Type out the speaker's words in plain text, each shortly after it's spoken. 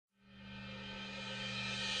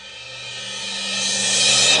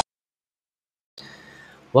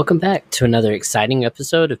Welcome back to another exciting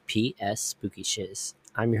episode of PS Spooky Shiz.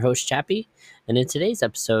 I'm your host, Chappie, and in today's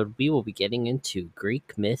episode, we will be getting into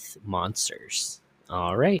Greek myth monsters.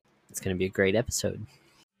 All right, it's going to be a great episode.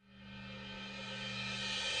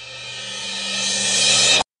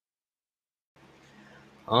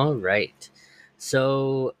 All right,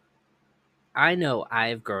 so I know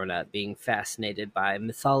I've grown up being fascinated by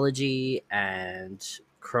mythology and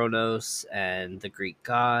Kronos and the Greek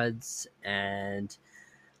gods and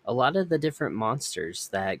a lot of the different monsters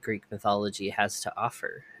that Greek mythology has to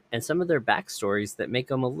offer, and some of their backstories that make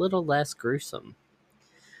them a little less gruesome.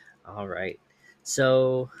 All right.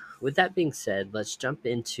 So, with that being said, let's jump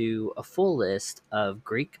into a full list of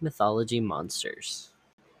Greek mythology monsters.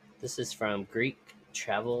 This is from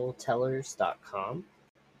GreekTravelTellers.com.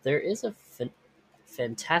 There is a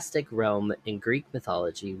fantastic realm in Greek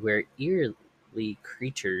mythology where eerily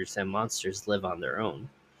creatures and monsters live on their own.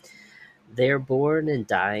 They are born and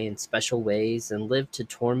die in special ways and live to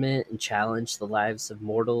torment and challenge the lives of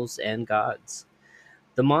mortals and gods.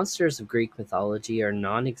 The monsters of Greek mythology are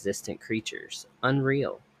non existent creatures,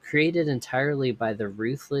 unreal, created entirely by the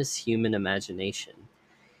ruthless human imagination.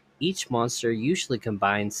 Each monster usually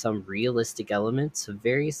combines some realistic elements of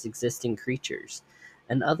various existing creatures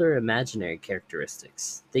and other imaginary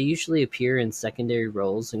characteristics. They usually appear in secondary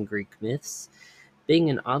roles in Greek myths, being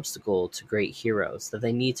an obstacle to great heroes that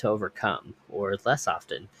they need to overcome, or less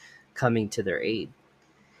often, coming to their aid.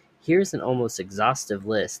 Here's an almost exhaustive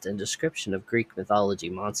list and description of Greek mythology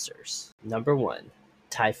monsters. Number 1.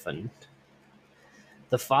 Typhon.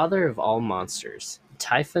 The father of all monsters,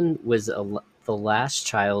 Typhon was the last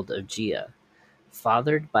child of Gaia,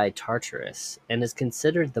 fathered by Tartarus, and is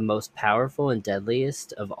considered the most powerful and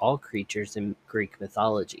deadliest of all creatures in Greek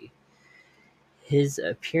mythology. His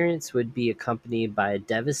appearance would be accompanied by a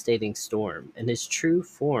devastating storm, and his true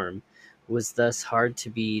form was thus hard to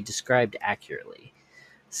be described accurately.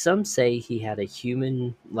 Some say he had a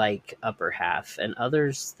human like upper half, and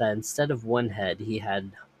others that instead of one head, he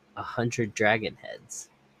had 100 dragon heads.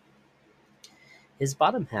 His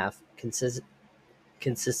bottom half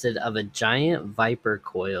consisted of a giant viper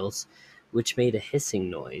coils, which made a hissing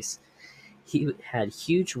noise. He had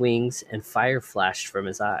huge wings, and fire flashed from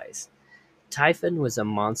his eyes. Typhon was a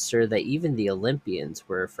monster that even the Olympians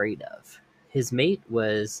were afraid of. His mate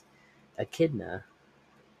was Echidna,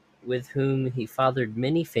 with whom he fathered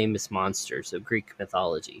many famous monsters of Greek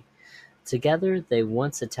mythology. Together, they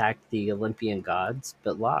once attacked the Olympian gods,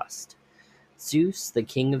 but lost. Zeus, the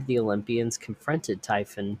king of the Olympians, confronted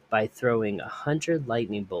Typhon by throwing 100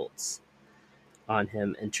 lightning bolts on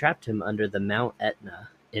him and trapped him under the Mount Etna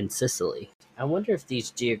in Sicily. I wonder if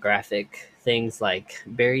these geographic things like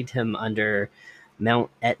buried him under Mount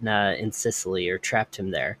Etna in Sicily or trapped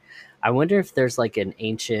him there. I wonder if there's like an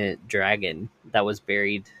ancient dragon that was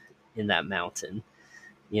buried in that mountain,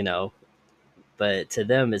 you know, but to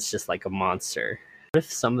them it's just like a monster. What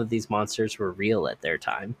if some of these monsters were real at their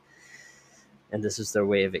time and this was their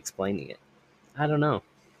way of explaining it? I don't know.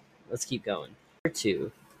 Let's keep going. Number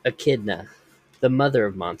 2, Echidna, the mother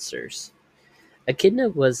of monsters. Echidna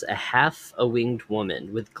was a half a winged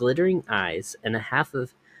woman with glittering eyes and a half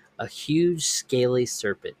of a huge scaly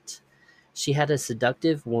serpent. She had a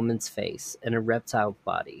seductive woman's face and a reptile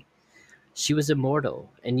body. She was immortal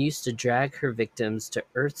and used to drag her victims to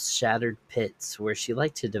Earth's shattered pits where she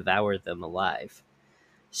liked to devour them alive.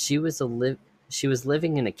 She was she was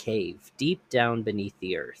living in a cave deep down beneath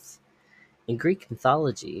the earth. In Greek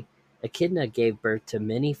mythology, Echidna gave birth to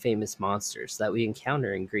many famous monsters that we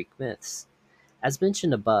encounter in Greek myths. As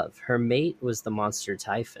mentioned above, her mate was the monster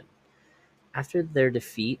Typhon. After their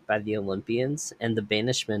defeat by the Olympians and the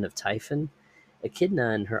banishment of Typhon, Echidna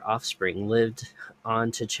and her offspring lived on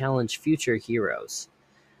to challenge future heroes.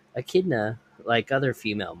 Echidna, like other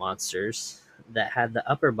female monsters that had the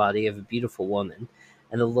upper body of a beautiful woman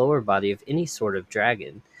and the lower body of any sort of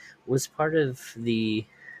dragon, was part of the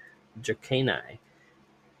Dracanae,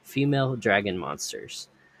 female dragon monsters.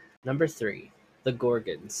 Number 3. The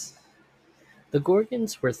Gorgons. The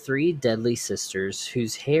Gorgons were 3 deadly sisters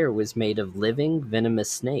whose hair was made of living, venomous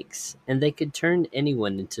snakes, and they could turn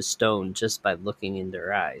anyone into stone just by looking in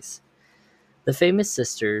their eyes. The famous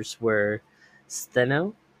sisters were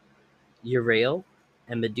Stheno, Euryale,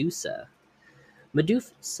 and Medusa.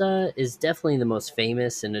 Medusa is definitely the most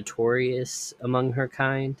famous and notorious among her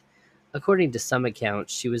kind. According to some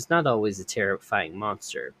accounts, she was not always a terrifying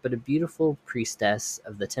monster, but a beautiful priestess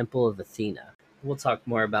of the Temple of Athena. We'll talk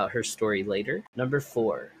more about her story later. Number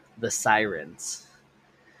 4, the Sirens.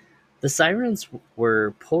 The Sirens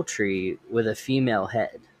were poultry with a female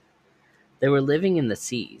head. They were living in the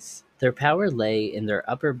seas. Their power lay in their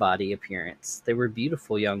upper body appearance. They were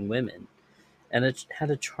beautiful young women and had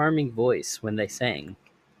a charming voice when they sang.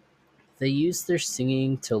 They used their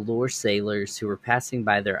singing to lure sailors who were passing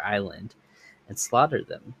by their island and slaughter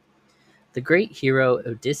them. The great hero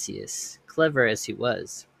Odysseus, clever as he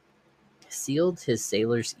was, sealed his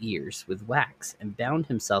sailors' ears with wax and bound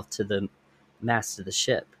himself to the mast of the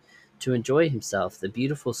ship to enjoy himself the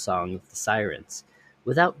beautiful song of the sirens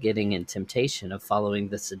without getting in temptation of following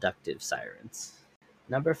the seductive sirens.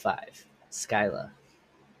 Number 5. Scylla.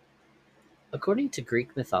 According to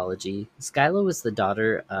Greek mythology, Scylla was the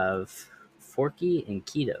daughter of Phorcys and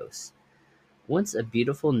Kitos, once a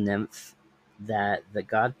beautiful nymph that the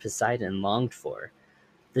god Poseidon longed for.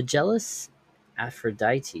 The jealous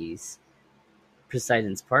Aphrodite,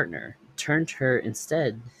 Poseidon's partner, turned her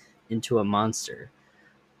instead into a monster,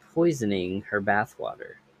 poisoning her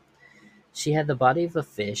bathwater. She had the body of a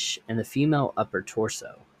fish and the female upper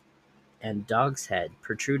torso, and dog's head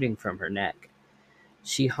protruding from her neck.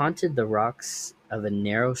 She haunted the rocks of a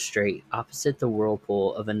narrow strait opposite the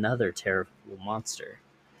whirlpool of another terrible monster,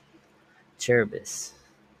 Charybdis.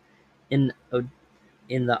 In,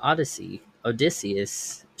 in the Odyssey,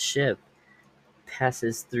 Odysseus' ship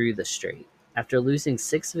passes through the strait after losing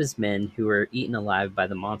 6 of his men who were eaten alive by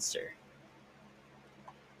the monster.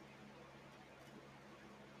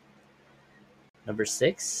 Number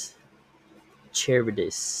 6.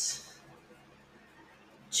 Charybdis.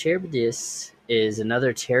 Charybdis is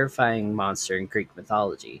another terrifying monster in Greek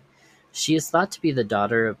mythology. She is thought to be the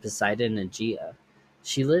daughter of Poseidon and Gaia.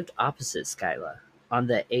 She lived opposite Scylla, on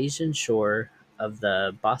the Asian shore of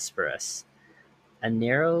the Bosporus, a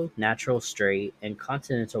narrow natural strait and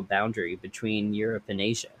continental boundary between Europe and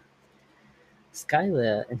Asia.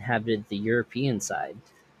 Scylla inhabited the European side.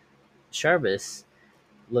 Charybdis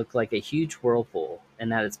looked like a huge whirlpool,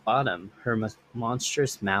 and at its bottom, her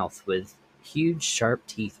monstrous mouth with huge sharp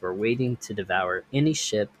teeth were waiting to devour any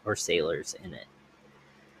ship or sailors in it.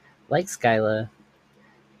 Like Scylla,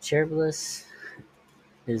 Charybdis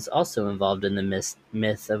is also involved in the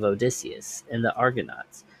myth of Odysseus and the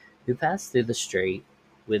Argonauts, who passed through the strait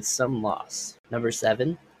with some loss. Number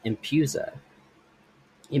 7. Impusa.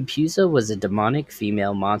 Impusa was a demonic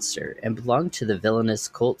female monster and belonged to the villainous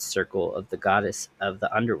cult circle of the goddess of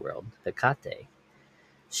the underworld, Hecate.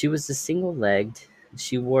 She was a single-legged.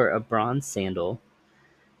 She wore a bronze sandal.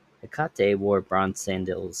 Hecate wore bronze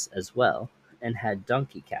sandals as well, and had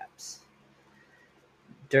donkey caps.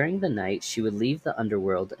 During the night, she would leave the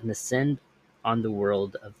underworld and ascend on the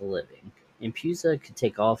world of the living. Impusa could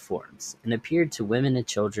take all forms, and appeared to women and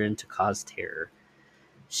children to cause terror.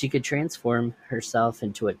 She could transform herself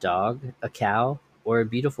into a dog, a cow, or a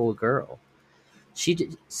beautiful girl.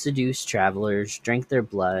 She seduced travelers, drank their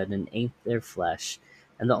blood, and ate their flesh,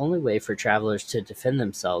 and the only way for travelers to defend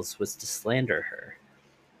themselves was to slander her.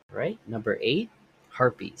 Right? Number 8.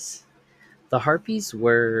 Harpies. The Harpies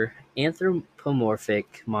were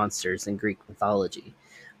anthropomorphic monsters in Greek mythology,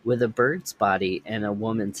 with a bird's body and a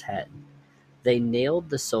woman's head. They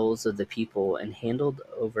nailed the souls of the people and handed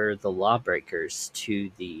over the lawbreakers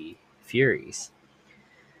to the Furies,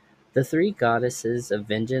 the 3 goddesses of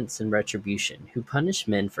vengeance and retribution, who punished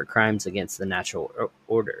men for crimes against the natural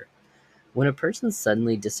order. When a person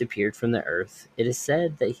suddenly disappeared from the earth, it is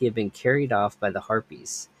said that he had been carried off by the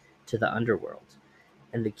Harpies to the underworld,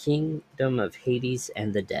 and the kingdom of Hades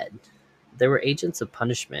and the dead. They were agents of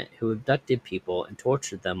punishment who abducted people and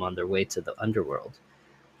tortured them on their way to the underworld.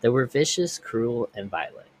 They were vicious, cruel, and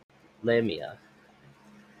violent. Lamia.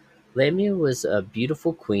 Lamia was a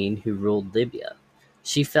beautiful queen who ruled Libya.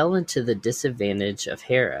 She fell into the disadvantage of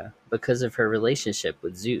Hera because of her relationship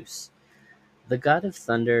with Zeus. The god of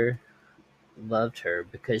thunder loved her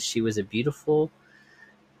because she was a beautiful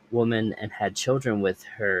woman and had children with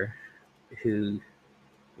her who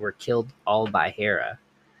were killed all by Hera.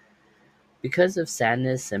 Because of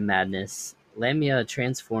sadness and madness, Lamia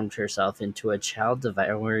transformed herself into a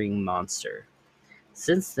child-devouring monster.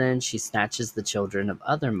 Since then, she snatches the children of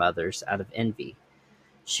other mothers out of envy.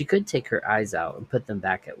 She could take her eyes out and put them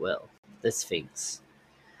back at will. The Sphinx.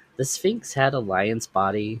 The Sphinx had a lion's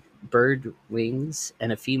body, bird wings,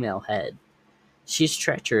 and a female head. She's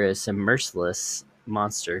treacherous and merciless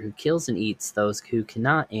monster who kills and eats those who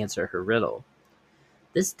cannot answer her riddle.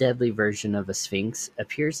 This deadly version of a sphinx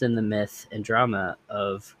appears in the myth and drama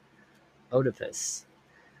of Oedipus.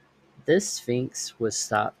 This sphinx was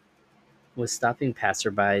stopping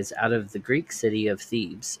passerbys out of the Greek city of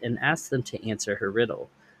Thebes and asked them to answer her riddle,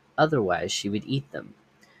 otherwise she would eat them.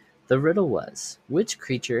 The riddle was, which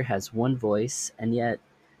creature has one voice and yet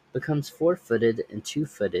becomes 4-footed and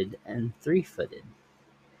 2-footed and 3-footed?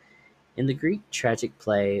 In the Greek tragic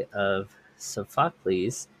play of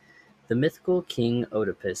Sophocles, the mythical king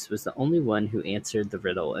Oedipus was the only one who answered the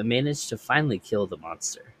riddle and managed to finally kill the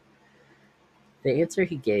monster. The answer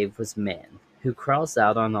he gave was man, who crawls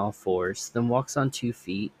out on all fours, then walks on 2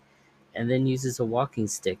 feet, and then uses a walking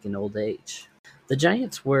stick in old age. The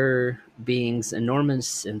giants were beings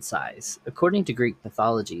enormous in size. According to Greek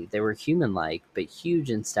mythology, they were human like, but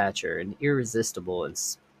huge in stature and irresistible in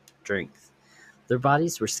strength. Their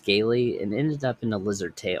bodies were scaly and ended up in a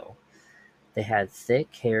lizard tail. They had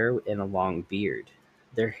thick hair and a long beard.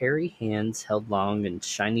 Their hairy hands held long and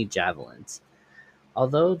shiny javelins.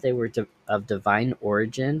 Although they were of divine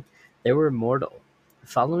origin, they were immortal.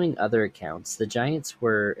 Following other accounts, the giants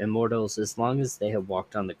were immortals as long as they had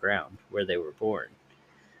walked on the ground where they were born.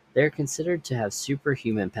 They are considered to have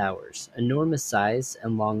superhuman powers, enormous size,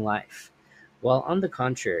 and long life, while on the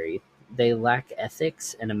contrary, they lack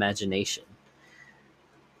ethics and imagination.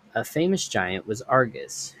 A famous giant was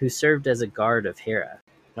Argus, who served as a guard of Hera.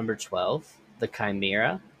 Number 12, the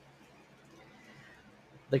Chimera.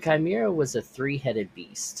 The Chimera was a three-headed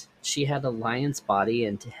beast. She had a lion's body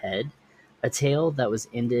and head, a tail that was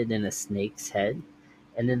ended in a snake's head,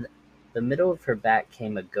 and in the middle of her back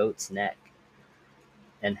came a goat's neck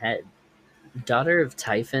and head. Daughter of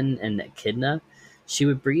Typhon and Echidna, she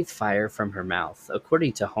would breathe fire from her mouth,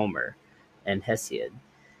 according to Homer and Hesiod.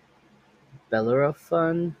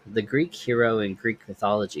 Bellerophon, the Greek hero in Greek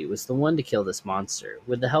mythology, was the one to kill this monster,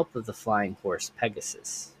 with the help of the flying horse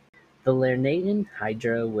Pegasus. The Lernaean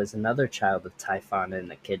Hydra was another child of Typhon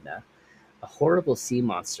and Echidna, a horrible sea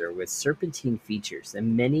monster with serpentine features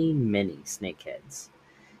and many, many snake heads.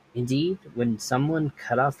 Indeed, when someone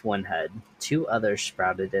cut off one head, 2 others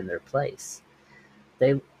sprouted in their place.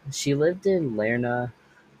 She lived in Lerna,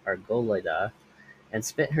 Argolida, and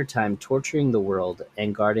spent her time torturing the world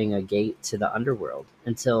and guarding a gate to the underworld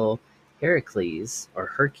until Heracles, or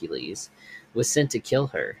Hercules, was sent to kill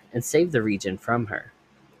her and save the region from her.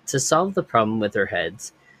 To solve the problem with her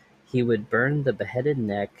heads, he would burn the beheaded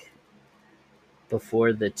neck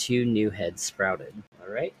before the 2 new heads sprouted.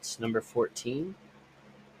 All right, number 14,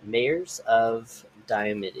 Mares of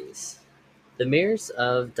Diomedes. The Mares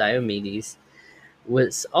of Diomedes,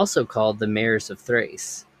 was also called the Mares of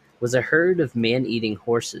Thrace, was a herd of man-eating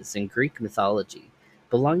horses in Greek mythology,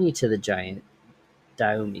 belonging to the giant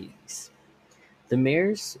Diomedes. The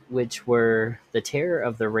mares, which were the terror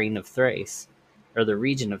of the reign of Thrace, or the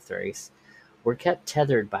region of Thrace, were kept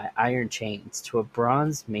tethered by iron chains to a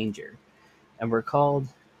bronze manger, and were called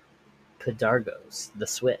Podargos, the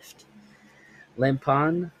swift,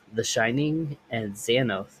 Lampon, the shining, and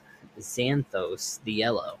Xanthos, the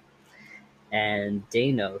yellow, and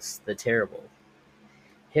Danos, the terrible.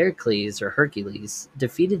 Heracles, or Hercules,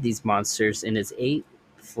 defeated these monsters in his 8th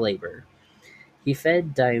labor. He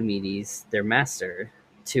fed Diomedes, their master,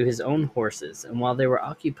 to his own horses, and while they were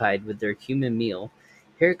occupied with their human meal,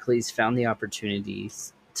 Heracles found the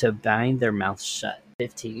opportunities to bind their mouths shut.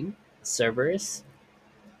 15. Cerberus.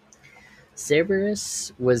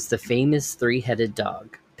 Cerberus was the famous 3-headed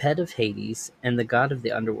dog, pet of Hades, and the god of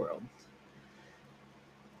the underworld.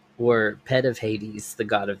 Or pet of Hades, the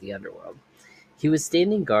god of the underworld. He was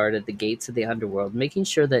standing guard at the gates of the underworld, making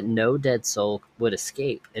sure that no dead soul would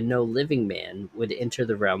escape and no living man would enter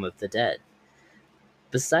the realm of the dead.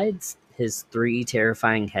 Besides his 3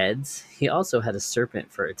 terrifying heads, he also had a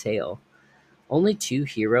serpent for a tail. Only 2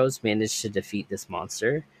 heroes managed to defeat this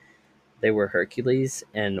monster. They were Hercules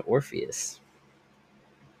and Orpheus.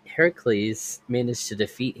 Heracles managed to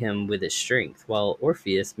defeat him with his strength, while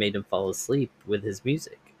Orpheus made him fall asleep with his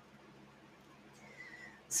music.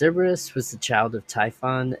 Cerberus was the child of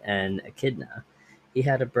Typhon and Echidna. He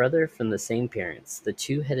had a brother from the same parents, the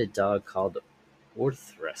 2-headed dog called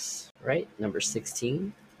Orthrus. Right, number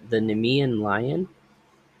 16, the Nemean lion.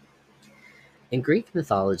 In Greek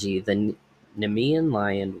mythology, the Nemean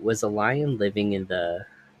lion was a lion living in the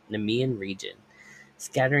Nemean region,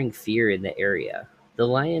 scattering fear in the area. The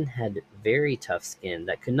lion had very tough skin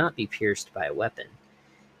that could not be pierced by a weapon.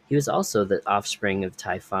 He was also the offspring of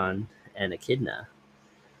Typhon and Echidna,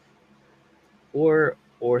 or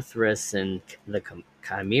Orthrus and the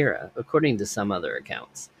Chimera, according to some other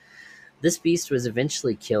accounts. This beast was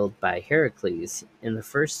eventually killed by Heracles in the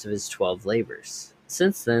first of his 12 labors.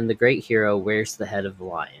 Since then, the great hero wears the head of the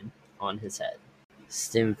lion on his head.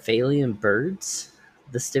 Stymphalian birds.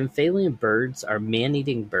 The Stymphalian birds are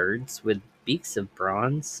man-eating birds with beaks of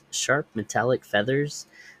bronze, sharp metallic feathers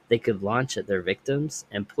they could launch at their victims,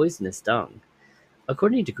 and poisonous dung.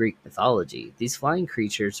 According to Greek mythology, these flying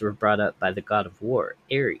creatures were brought up by the god of war,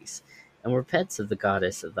 Ares, and were pets of the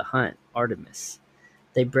goddess of the hunt, Artemis.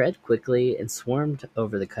 They bred quickly and swarmed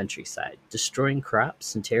over the countryside, destroying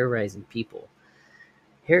crops and terrorizing people.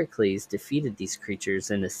 Heracles defeated these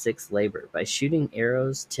creatures in his sixth labor by shooting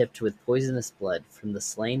arrows tipped with poisonous blood from the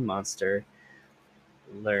slain monster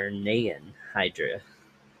Lernaean Hydra.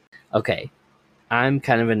 Okay, I'm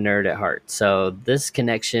kind of a nerd at heart, so this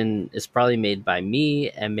connection is probably made by me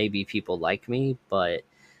and maybe people like me, but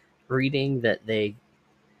reading that they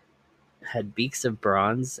had beaks of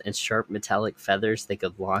bronze and sharp metallic feathers they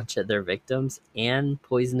could launch at their victims and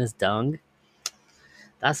poisonous dung,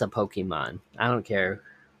 that's a Pokemon. I don't care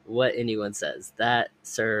what anyone says. That,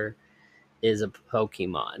 sir, is a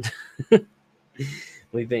Pokemon.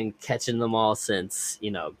 We've been catching them all since,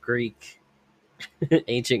 Greek,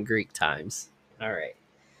 ancient Greek times. All right,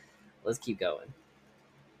 let's keep going.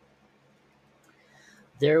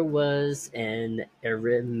 There was an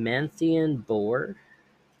Erymanthian boar.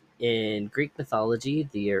 In Greek mythology,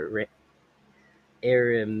 the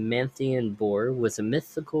Erymanthian boar was a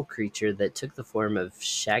mythical creature that took the form of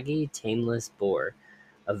shaggy, tameless boar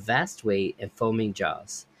of vast weight and foaming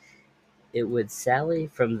jaws. It would sally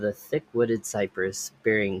from the thick-wooded cypress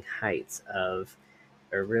bearing heights of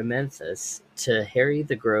Erymanthus to harry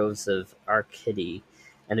the groves of Arcady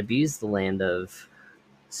and abuse the land of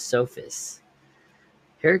Sophis.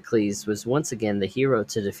 Heracles was once again the hero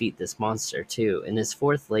to defeat this monster, too, in his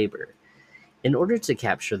fourth labor. In order to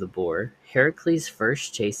capture the boar, Heracles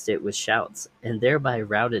first chased it with shouts, and thereby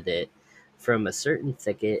routed it from a certain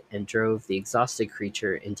thicket and drove the exhausted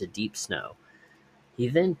creature into deep snow. He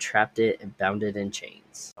then trapped it and bound it in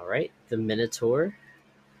chains. All right, the Minotaur.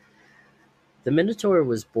 The Minotaur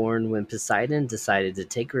was born when Poseidon decided to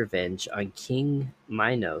take revenge on King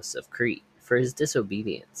Minos of Crete for his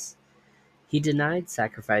disobedience. He denied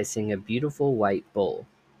sacrificing a beautiful white bull.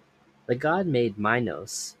 The god made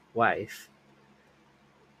Minos' wife,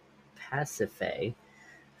 Pasiphae,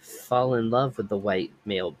 fall in love with the white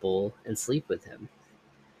male bull and sleep with him.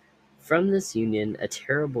 From this union, a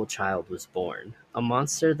terrible child was born, a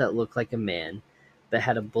monster that looked like a man, but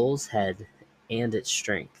had a bull's head and its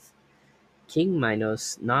strength. King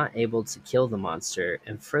Minos, not able to kill the monster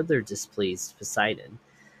and further displeased Poseidon,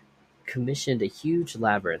 commissioned a huge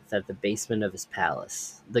labyrinth at the basement of his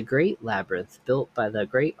palace. The great labyrinth, built by the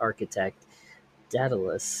great architect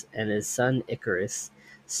Daedalus and his son Icarus,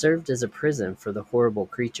 served as a prison for the horrible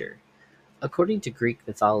creature. According to Greek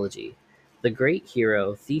mythology, the great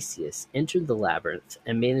hero Theseus entered the labyrinth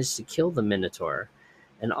and managed to kill the Minotaur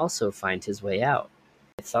and also find his way out.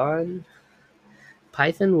 Python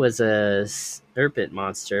Python was a serpent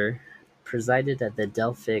monster presided at the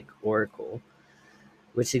Delphic Oracle,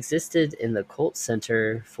 which existed in the cult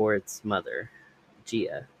center for its mother,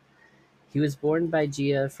 Gaia. He was born by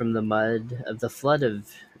Gaia from the mud of the flood of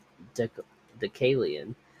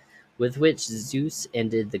Deucalion, with which Zeus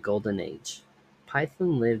ended the Golden Age.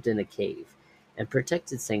 Python lived in a cave and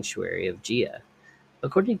protected sanctuary of Gaia.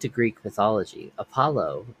 According to Greek mythology,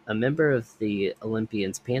 Apollo, a member of the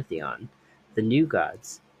Olympians' pantheon, the new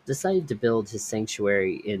gods, decided to build his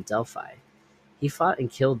sanctuary in Delphi. He fought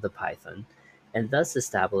and killed the Python, and thus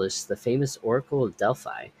established the famous Oracle of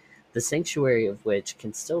Delphi, the sanctuary of which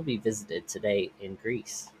can still be visited today in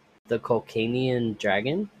Greece. The Colchian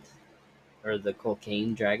dragon, or the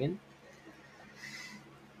Colchian dragon.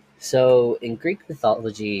 So, in Greek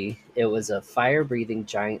mythology, it was a fire breathing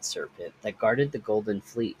giant serpent that guarded the Golden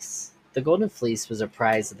Fleece. The Golden Fleece was a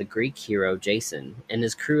prize of the Greek hero Jason, and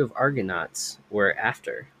his crew of Argonauts were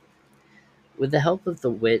after. With the help of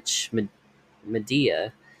the witch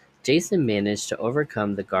Medea, Jason managed to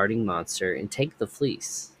overcome the guarding monster and take the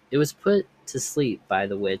fleece. It was put to sleep by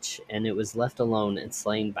the witch, and it was left alone and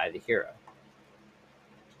slain by the hero.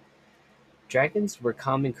 Dragons were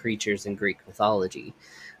common creatures in Greek mythology.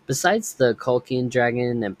 Besides the Colchian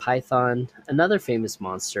dragon and Python, another famous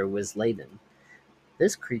monster was Ladon.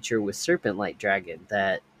 This creature was serpent-like dragon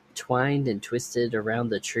that twined and twisted around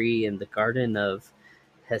the tree in the garden of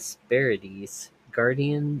Hesperides,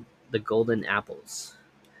 guarding the golden apples.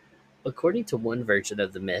 According to one version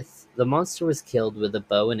of the myth, the monster was killed with a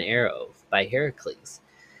bow and arrow by Heracles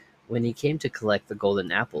when he came to collect the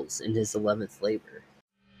golden apples in his 11th labor.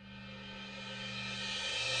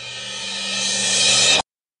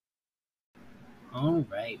 All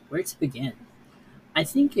right, where to begin? I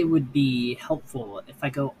think it would be helpful if I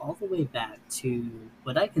go all the way back to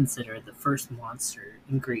what I consider the first monster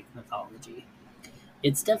in Greek mythology.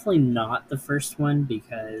 It's definitely not the first one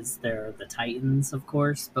because there are the Titans, of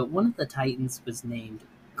course, but one of the Titans was named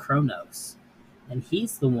Kronos, and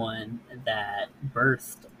he's the one that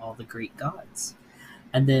birthed all the Greek gods.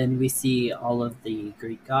 And then we see all of the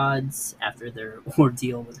Greek gods after their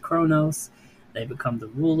ordeal with Kronos. They become the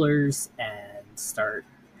rulers and start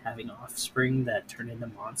having offspring that turn into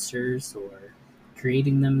monsters or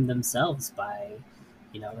creating them themselves by,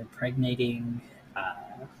 impregnating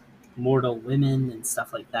uh, mortal women and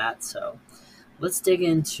stuff like that. So let's dig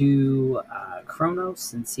into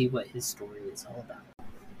Kronos and see what his story is all about.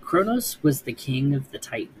 Kronos was the king of the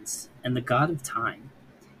Titans and the god of time.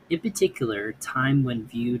 In particular, time when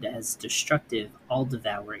viewed as destructive,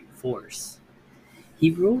 all-devouring force.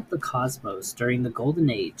 He ruled the cosmos during the Golden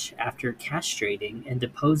Age after castrating and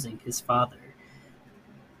deposing his father,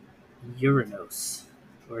 Uranos,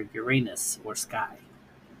 or Uranus, or Sky.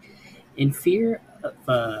 In fear of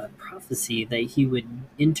a prophecy that he would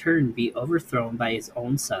in turn be overthrown by his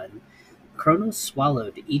own son, Kronos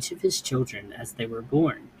swallowed each of his children as they were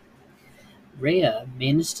born. Rhea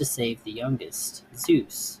managed to save the youngest,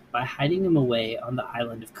 Zeus, by hiding him away on the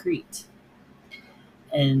island of Crete,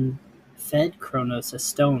 and fed Kronos a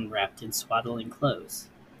stone wrapped in swaddling clothes.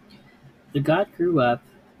 The god grew up,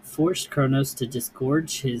 forced Kronos to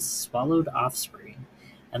disgorge his swallowed offspring,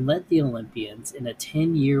 and led the Olympians in a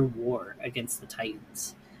 10-year war against the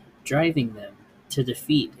Titans, driving them to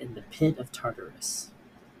defeat in the pit of Tartarus.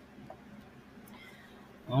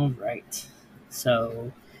 All right.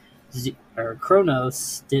 So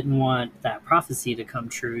Kronos didn't want that prophecy to come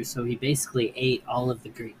true, so he basically ate all of the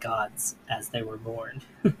Greek gods as they were born.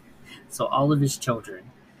 So all of his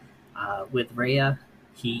children. With Rhea,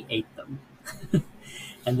 he ate them.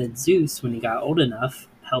 And then Zeus, when he got old enough,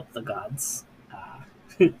 helped the gods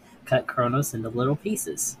cut Kronos into little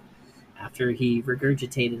pieces after he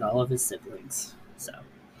regurgitated all of his siblings. So,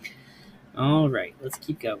 all right, let's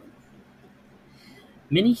keep going.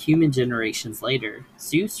 Many human generations later,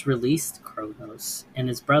 Zeus released Kronos and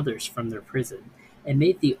his brothers from their prison and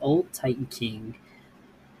made the old Titan king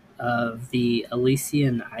of the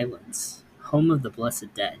Elysian Islands, home of the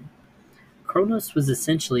blessed dead. Kronos was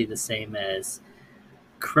essentially the same as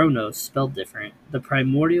Kronos, spelled different, the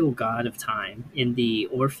primordial god of time in the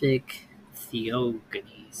Orphic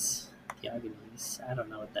Theogonies. Theogonies, I don't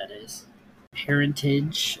know what that is.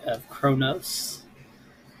 Parentage of Kronos.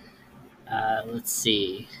 Let's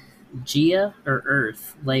see. Gaia, or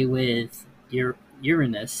Earth, lay with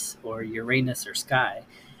Uranus, or Uranus, or Sky,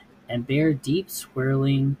 and bare deep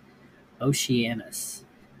swirling Oceanus,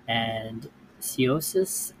 and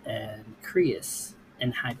Ceosus, and Creus,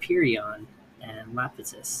 and Hyperion, and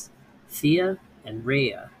Lapis, Thea, and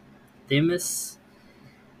Rhea, Themis,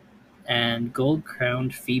 and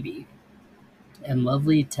gold-crowned Phoebe, and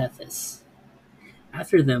lovely Tethys.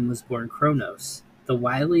 After them was born Kronos, the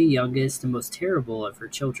wily youngest and most terrible of her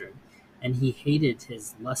children, and he hated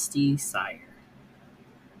his lusty sire.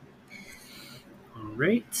 All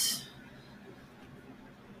right.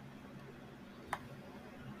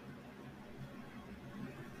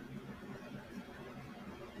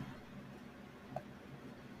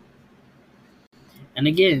 And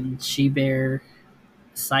again, she bare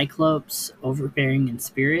Cyclops, overbearing in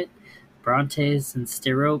spirit, Brontes and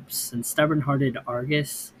Steropes, and stubborn-hearted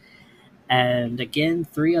Argus, and again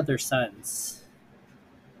 3 other sons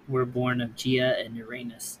were born of Gaia and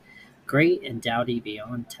Uranus, great and doughty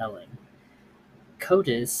beyond telling,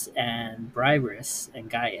 Codus and Briareus and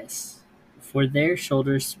Gaius. For their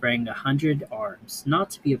shoulders sprang 100 arms, not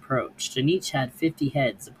to be approached, and each had 50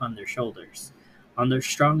 heads upon their shoulders, on their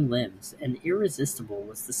strong limbs, and irresistible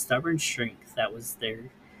was the stubborn strength that was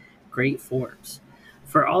their great forms.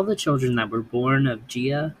 For all the children that were born of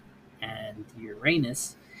Gaia and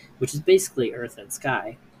Uranus, which is basically earth and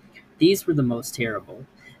sky, these were the most terrible,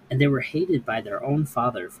 and they were hated by their own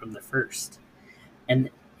father from the first. And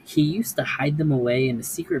he used to hide them away in a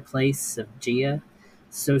secret place of Gaia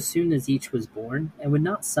so soon as each was born, and would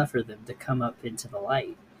not suffer them to come up into the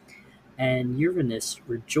light. And Uranus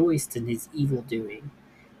rejoiced in his evil doing,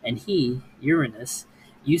 and he, Uranus,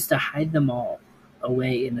 used to hide them all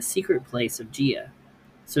away in the secret place of Gaia.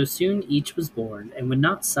 So soon each was born, and would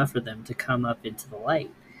not suffer them to come up into the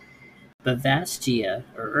light. But vast Gaia,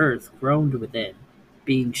 or earth, groaned within,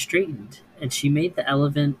 being straitened, and she made the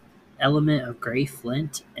element of grey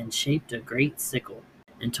flint, and shaped a great sickle,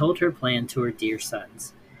 and told her plan to her dear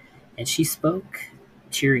sons. And she spoke,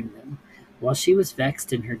 cheering them, while she was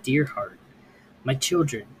vexed in her dear heart. My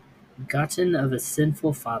children, gotten of a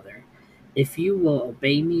sinful father, if you will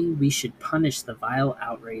obey me, we should punish the vile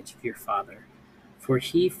outrage of your father, for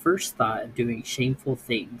he first thought of doing shameful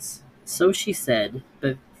things. So she said,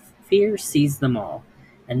 but fear seized them all,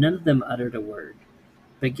 and none of them uttered a word.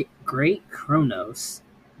 But great Kronos,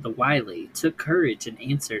 the wily, took courage and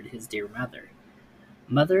answered his dear mother,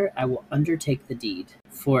 Mother, I will undertake the deed,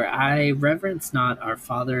 for I reverence not our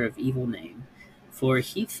father of evil name, for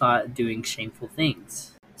he thought doing shameful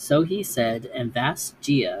things. So he said, and vast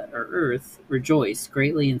Gaia, or earth, rejoiced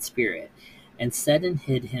greatly in spirit, and set and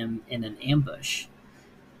hid him in an ambush,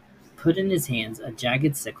 put in his hands a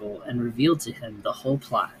jagged sickle, and revealed to him the whole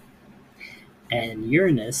plot. And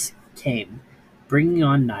Uranus came, bringing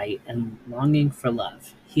on night and longing for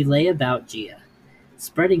love. He lay about Gaia,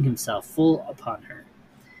 spreading himself full upon her.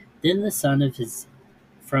 Then the sun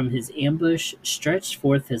from his ambush stretched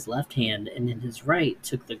forth his left hand, and in his right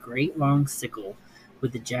took the great long sickle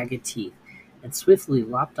with the jagged teeth, and swiftly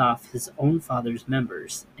lopped off his own father's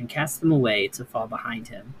members, and cast them away to fall behind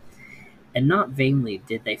him. And not vainly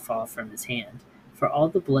did they fall from his hand, for all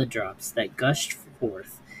the blood drops that gushed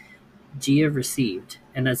forth Gaia received,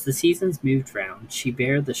 and as the seasons moved round, she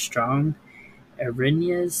bare the strong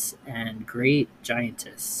Erinyes and great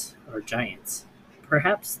giantess, or giants,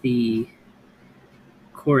 perhaps the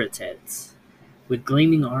Coratids, with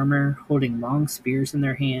gleaming armor, holding long spears in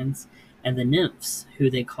their hands, and the nymphs,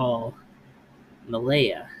 who they call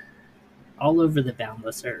Malaya, all over the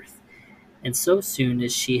boundless earth. And so soon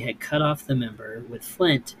as she had cut off the member with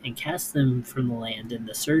flint and cast them from the land in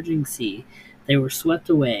the surging sea, they were swept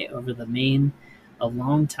away over the main a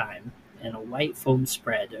long time, and a white foam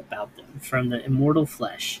spread about them from the immortal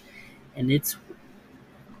flesh, and its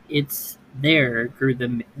there grew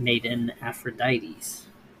the maiden Aphrodites.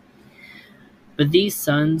 But these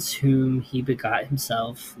sons whom he begot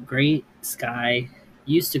himself, great sky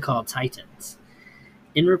used to call Titans,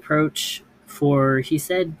 in reproach, for he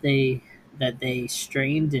said that they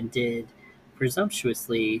strained and did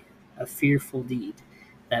presumptuously a fearful deed,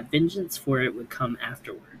 that vengeance for it would come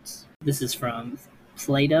afterwards. This is from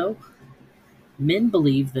Plato. Men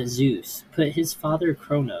believe that Zeus put his father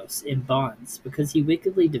Cronos in bonds because he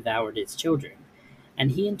wickedly devoured his children,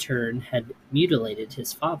 and he in turn had mutilated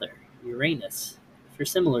his father, Uranus, for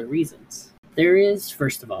similar reasons. There is,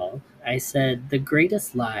 first of all, I said, the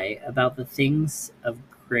greatest lie about the things of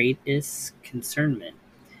greatest concernment,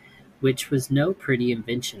 which was no pretty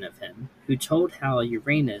invention of him, who told how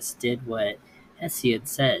Uranus did what Hesiod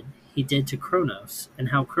said he did to Cronos, and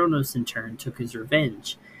how Cronos in turn took his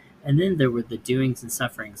revenge. And then there were the doings and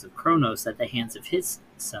sufferings of Cronos at the hands of his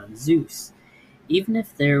son Zeus. Even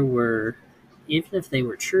if they were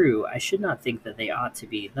true, I should not think that they ought to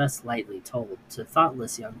be thus lightly told to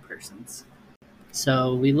thoughtless young persons.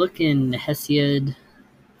 So we look in Hesiod,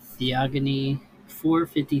 Theogony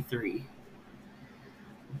 453.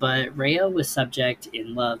 But Rhea was subject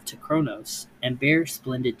in love to Cronos, and bare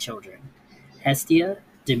splendid children, Hestia,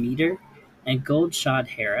 Demeter, and gold-shod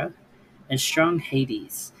Hera, and strong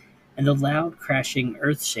Hades, and the loud crashing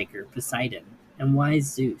earth-shaker Poseidon, and wise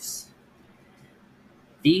Zeus.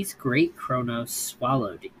 These great Cronos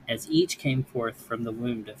swallowed, as each came forth from the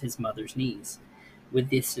womb of his mother's knees, with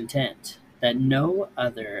this intent, that no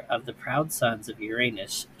other of the proud sons of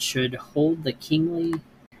Uranus should hold the kingly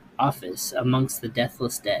office amongst the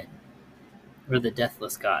deathless dead, or the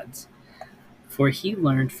deathless gods. For he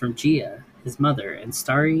learned from Gaia, his mother, and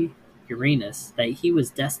starry Uranus, that he was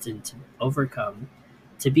destined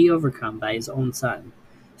to be overcome by his own son,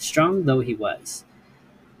 strong though he was.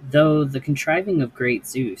 Though the contriving of great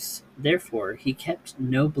Zeus, therefore he kept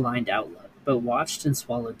no blind outlook, but watched and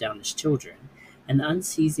swallowed down his children, and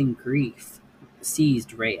unceasing grief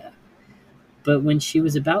seized Rhea. But when she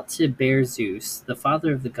was about to bear Zeus, the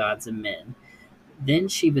father of the gods and men, then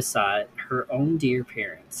she besought her own dear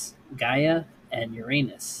parents, Gaia and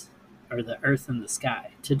Uranus, or the earth and the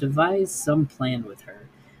sky, to devise some plan with her,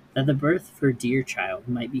 that the birth of her dear child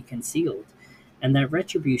might be concealed, and that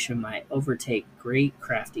retribution might overtake great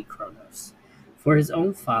crafty Cronos, for his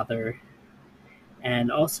own father,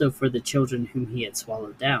 and also for the children whom he had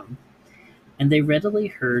swallowed down. And they readily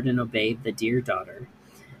heard and obeyed the dear daughter,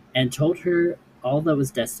 and told her all that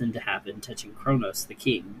was destined to happen touching Cronos the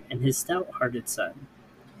king and his stout-hearted son.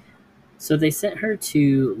 So they sent her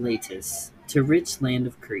to Latis, to rich land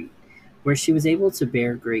of Crete, where she was able to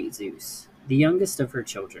bear great Zeus, the youngest of her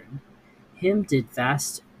children. Him did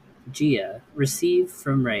vast Gaia receive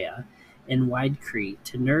from Rhea in wide Crete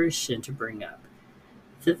to nourish and to bring up.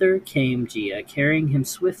 Thither came Gaia, carrying him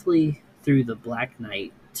swiftly through the black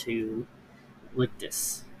night to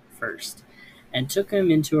Lyctus first, and took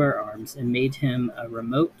him into her arms, and made him a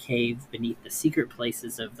remote cave beneath the secret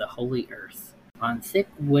places of the holy earth, on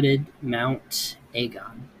thick-wooded Mount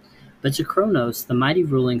Aegon. But to Cronos, the mighty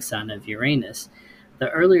ruling son of Uranus, the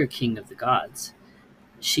earlier king of the gods,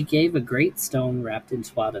 she gave a great stone wrapped in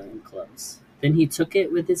swaddling clothes. Then he took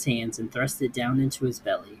it with his hands and thrust it down into his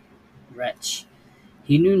belly. Wretch!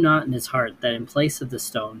 He knew not in his heart that in place of the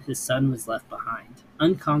stone his son was left behind,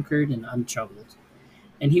 unconquered and untroubled.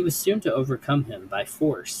 and he was soon to overcome him by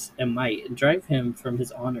force and might and drive him from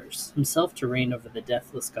his honors, himself to reign over the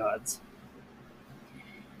deathless gods.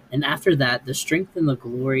 And after that, the strength and the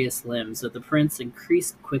glorious limbs of the prince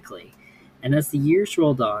increased quickly, and as the years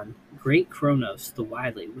rolled on, great Cronos the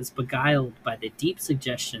wily was beguiled by the deep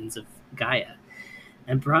suggestions of Gaia,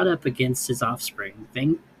 and brought up against his offspring.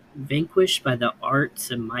 Vanquished by the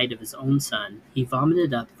arts and might of his own son, he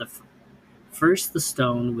vomited up first the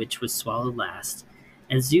stone which was swallowed last,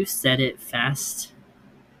 and Zeus set it fast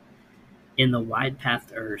in the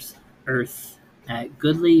wide-pathed earth at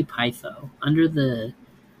goodly Pytho, under the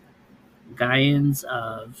Gaians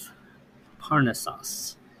of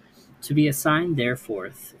Parnassus, to be a sign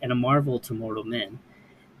thereforth and a marvel to mortal men.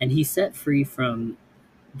 And he set free from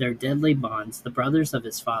their deadly bonds the brothers of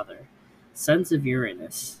his father, sons of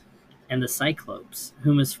Uranus, and the Cyclopes,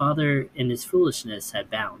 whom his father in his foolishness had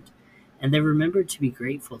bound. And they remembered to be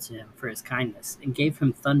grateful to him for his kindness, and gave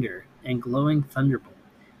him thunder and glowing thunderbolt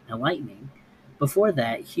and lightning. Before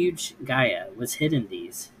that, huge Gaia had hidden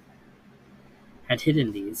these.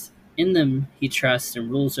 In them he trusts and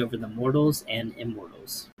rules over the mortals and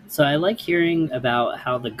immortals. So I like hearing about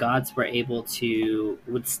how the gods were able to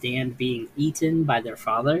withstand being eaten by their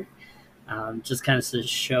father. Just kind of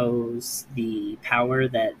shows the power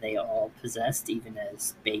that they all possessed, even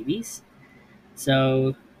as babies.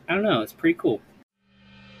 So I don't know, it's pretty cool.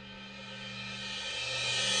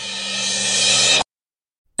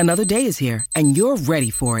 Another day is here, and you're ready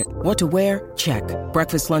for it. What to wear? Check.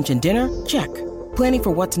 Breakfast, lunch, and dinner? Check. Planning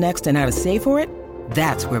for what's next and how to save for it?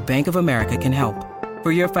 That's where Bank of America can help.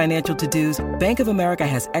 For your financial to-dos, Bank of America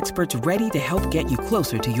has experts ready to help get you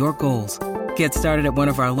closer to your goals. Get started at one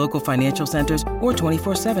of our local financial centers or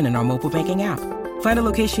 24/7 in our mobile banking app. Find a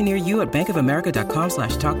location near you at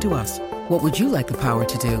bankofamerica.com/talktous. What would you like the power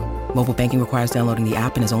to do? Mobile banking requires downloading the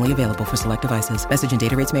app and is only available for select devices. Message and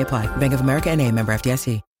data rates may apply. Bank of America NA, member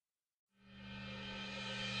FDIC.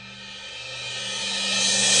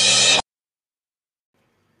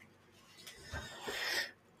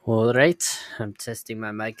 All right, I'm testing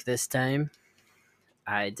my mic this time.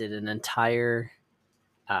 I did an entire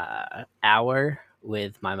hour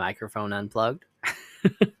with my microphone unplugged.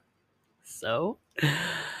 So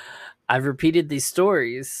I've repeated these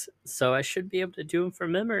stories, so I should be able to do them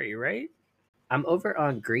from memory, right? I'm over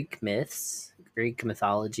on Greek Myths,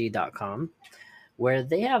 GreekMythology.com, where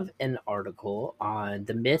they have an article on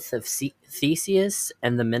the myth of Theseus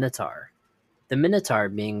and the Minotaur. The Minotaur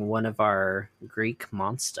being one of our Greek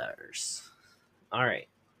monsters. All right.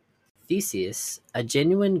 Theseus, a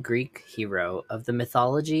genuine Greek hero of the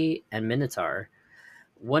mythology, and Minotaur,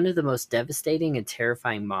 one of the most devastating and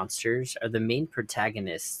terrifying monsters, are the main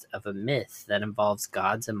protagonists of a myth that involves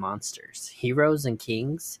gods and monsters, heroes and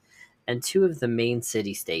kings, and two of the main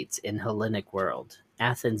city-states in Hellenic world,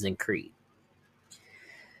 Athens and Crete.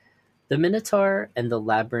 The Minotaur and the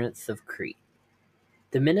Labyrinth of Crete.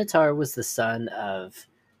 The Minotaur was the son of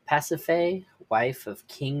Pasiphae, wife of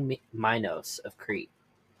King Minos of Crete.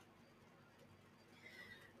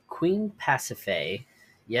 Queen Pasiphae,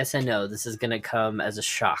 yes, I know this is going to come as a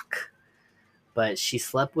shock, but she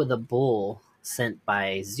slept with a bull sent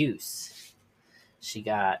by Zeus. She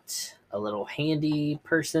got a little handy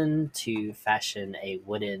person to fashion a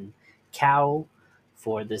wooden cow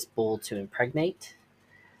for this bull to impregnate,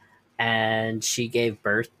 and she gave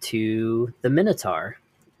birth to the Minotaur,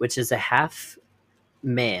 which is a half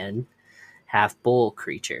man, half bull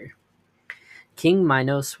creature. King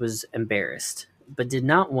Minos was embarrassed, but did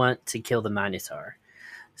not want to kill the Minotaur,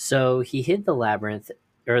 so he hid the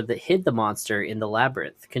monster in the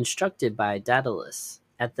labyrinth constructed by Daedalus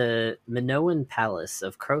at the Minoan palace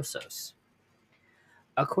of Croesus.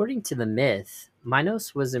 According to the myth,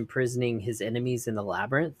 Minos was imprisoning his enemies in the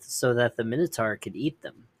labyrinth so that the Minotaur could eat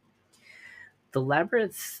them. The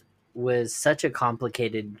labyrinth was such a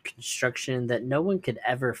complicated construction that no one could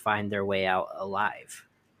ever find their way out alive.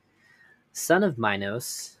 Son of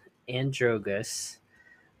Minos, Androgus,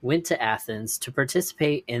 went to Athens to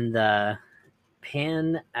participate in the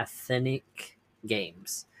Pan-Athenic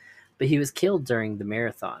Games, but he was killed during the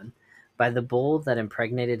marathon by the bull that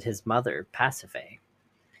impregnated his mother, Pasiphae.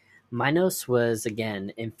 Minos was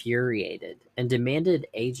again infuriated and demanded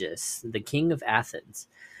Agis, the king of Athens,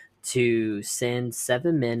 to send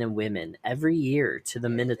 7 men and women every year to the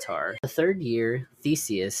Minotaur. The third year,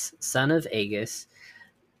 Theseus, son of Agis,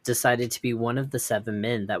 decided to be one of the 7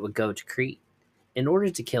 men that would go to Crete in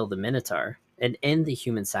order to kill the Minotaur and end the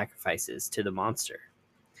human sacrifices to the monster.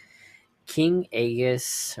 King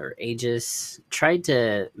Agis tried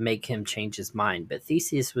to make him change his mind, but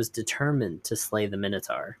Theseus was determined to slay the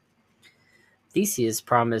Minotaur. Theseus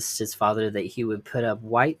promised his father that he would put up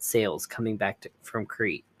white sails coming back from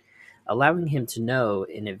Crete, allowing him to know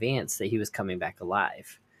in advance that he was coming back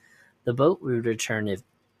alive. The boat would return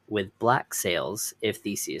with black sails if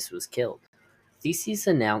Theseus was killed. Theseus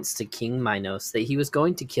announced to King Minos that he was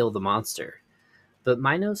going to kill the monster, but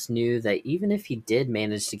Minos knew that even if he did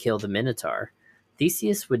manage to kill the Minotaur,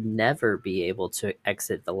 Theseus would never be able to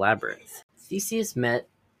exit the labyrinth. Theseus met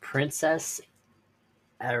Princess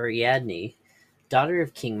Ariadne, daughter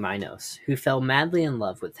of King Minos, who fell madly in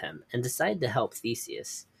love with him and decided to help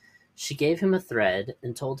Theseus. She gave him a thread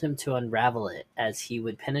and told him to unravel it as he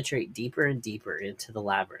would penetrate deeper and deeper into the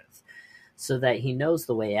labyrinth, so that he knows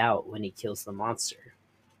the way out when he kills the monster.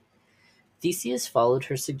 Theseus followed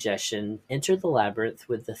her suggestion, entered the labyrinth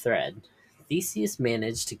with the thread. Theseus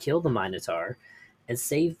managed to kill the Minotaur and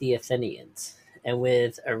save the Athenians, and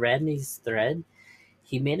with Ariadne's thread,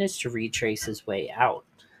 he managed to retrace his way out.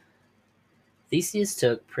 Theseus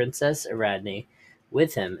took Princess Ariadne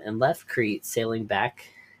with him and left Crete, sailing back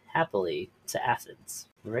happily to Athens.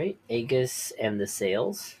 Right? Aegus and the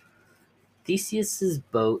sails. Theseus's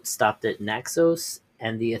boat stopped at Naxos,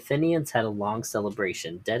 and the Athenians had a long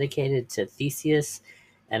celebration dedicated to Theseus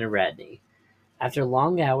and Ariadne. After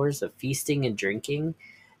long hours of feasting and drinking,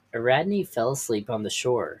 Ariadne fell asleep on the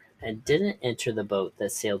shore and didn't enter the boat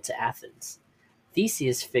that sailed to Athens.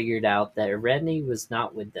 Theseus figured out that Ariadne was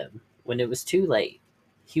not with them when it was too late.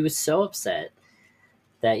 He was so upset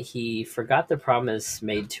that he forgot the promise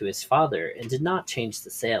made to his father and did not change the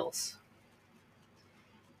sails.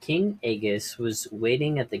 King Aegus was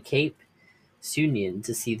waiting at the Cape Sunion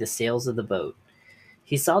to see the sails of the boat.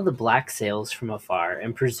 He saw the black sails from afar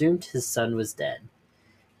and presumed his son was dead.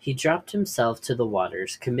 He dropped himself to the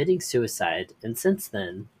waters, committing suicide, and since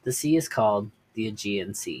then, the sea is called the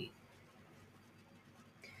Aegean Sea.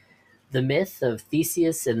 The myth of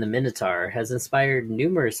Theseus and the Minotaur has inspired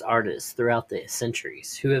numerous artists throughout the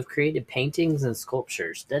centuries who have created paintings and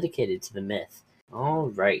sculptures dedicated to the myth. All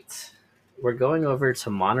right, we're going over to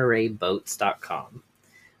MontereyBoats.com,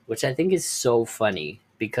 which I think is so funny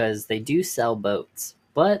because they do sell boats,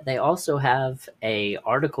 but they also have a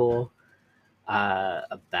article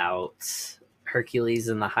about Hercules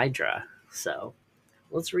and the Hydra. So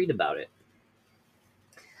let's read about it.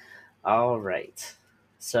 All right.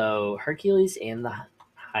 So Hercules and the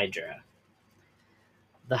Hydra.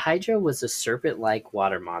 The Hydra was a serpent-like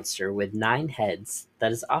water monster with 9 heads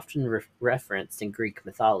that is often referenced in Greek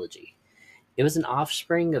mythology. It was an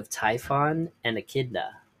offspring of Typhon and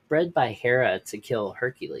Echidna, bred by Hera to kill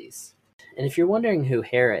Hercules. And if you're wondering who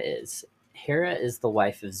Hera is the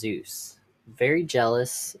wife of Zeus. Very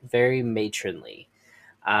jealous, very matronly.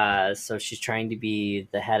 So she's trying to be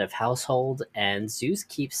the head of household, and Zeus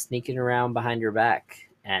keeps sneaking around behind her back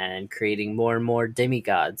and creating more and more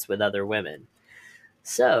demigods with other women.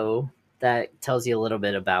 So that tells you a little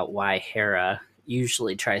bit about why Hera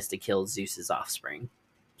usually tries to kill Zeus's offspring,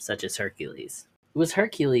 such as Hercules. It was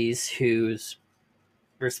Hercules whose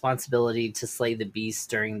responsibility to slay the beast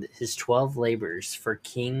during his 12 labors for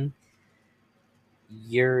King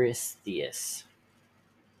Eurystheus.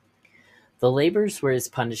 The labors were his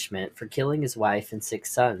punishment for killing his wife and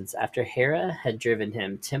 6 sons after Hera had driven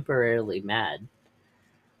him temporarily mad.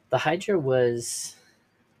 The Hydra was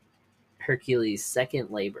Hercules'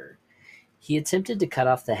 second labor. He attempted to cut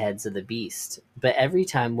off the heads of the beast, but every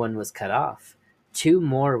time one was cut off, 2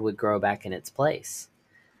 more would grow back in its place.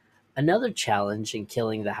 Another challenge in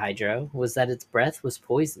killing the Hydra was that its breath was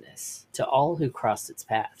poisonous to all who crossed its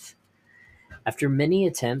path. After many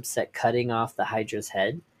attempts at cutting off the Hydra's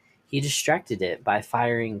head, he distracted it by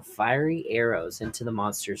firing fiery arrows into the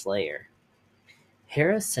monster's lair.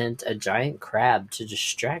 Hera sent a giant crab to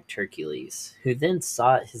distract Hercules, who then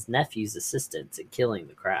sought his nephew's assistance in killing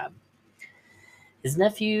the crab. His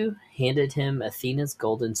nephew handed him Athena's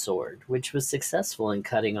golden sword, which was successful in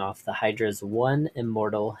cutting off the Hydra's one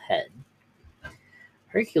immortal head.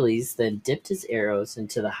 Hercules then dipped his arrows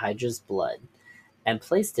into the Hydra's blood and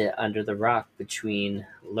placed it under the rock between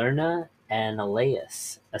Lerna and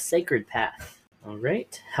Elaeus, a sacred path. All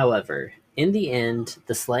right. However, in the end,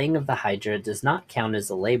 the slaying of the Hydra does not count as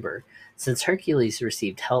a labor, since Hercules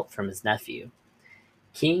received help from his nephew.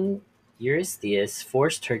 King Eurystheus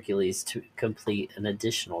forced Hercules to complete an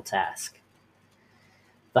additional task.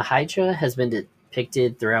 The Hydra has been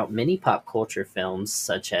depicted throughout many pop culture films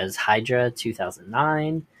such as Hydra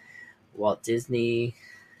 2009, Walt Disney,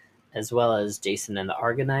 as well as Jason and the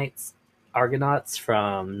Argonauts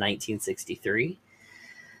from 1963.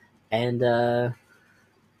 And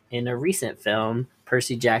in a recent film,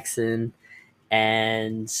 Percy Jackson,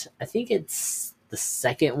 and I think it's the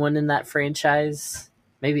second one in that franchise.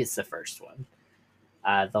 Maybe it's the first one.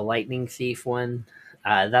 The lightning thief one.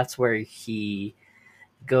 That's where he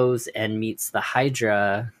goes and meets the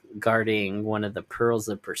Hydra guarding one of the pearls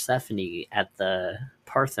of Persephone at the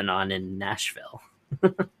Parthenon in Nashville.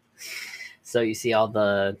 So you see all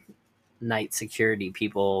the night security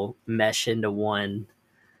people mesh into one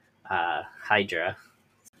Hydra.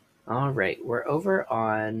 All right, we're over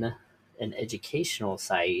on an educational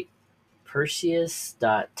site,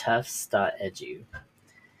 perseus.tufts.edu.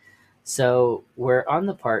 So we're on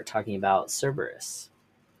the part talking about Cerberus.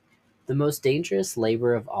 The most dangerous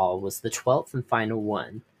labor of all was the 12th and final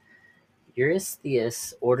one.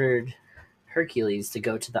 Eurystheus ordered Hercules to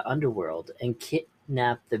go to the underworld and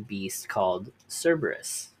kidnap the beast called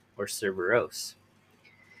Cerberus, or Cerberos.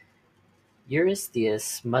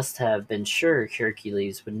 Eurystheus must have been sure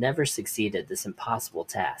Hercules would never succeed at this impossible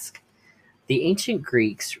task. The ancient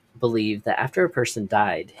Greeks believed that after a person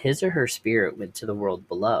died, his or her spirit went to the world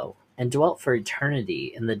below and dwelt for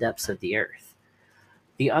eternity in the depths of the earth.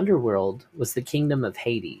 The underworld was the kingdom of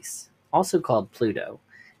Hades, also called Pluto,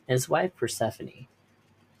 and his wife Persephone.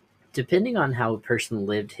 Depending on how a person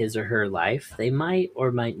lived his or her life, they might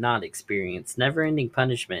or might not experience never-ending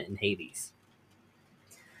punishment in Hades.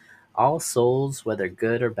 All souls, whether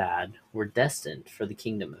good or bad, were destined for the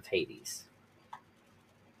kingdom of Hades.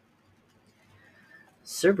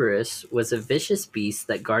 Cerberus was a vicious beast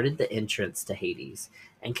that guarded the entrance to Hades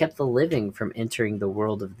and kept the living from entering the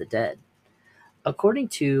world of the dead. According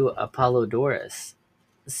to Apollodorus,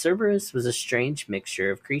 Cerberus was a strange mixture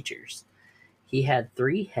of creatures. He had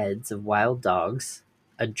 3 heads of wild dogs,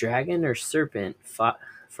 a dragon or serpent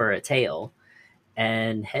for a tail,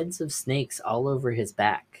 and heads of snakes all over his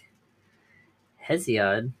back.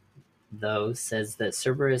 Hesiod, though, says that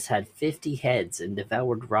Cerberus had 50 heads and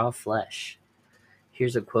devoured raw flesh.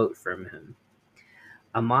 Here's a quote from him.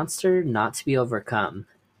 A monster not to be overcome,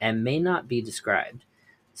 and may not be described.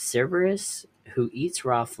 Cerberus, who eats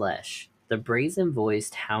raw flesh, the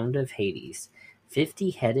brazen-voiced hound of Hades,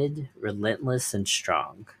 50-headed, relentless, and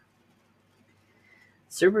strong.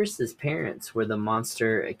 Cerberus's parents were the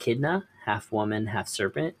monster Echidna, half woman, half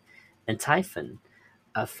serpent, and Typhon,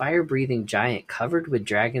 a fire-breathing giant covered with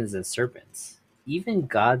dragons and serpents. Even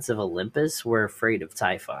gods of Olympus were afraid of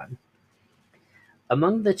Typhon.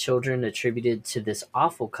 Among the children attributed to this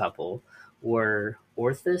awful couple were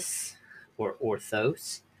Orthus, or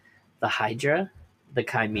Orthos, the Hydra, the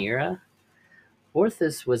Chimera.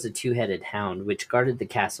 Orthus was a 2-headed hound which guarded the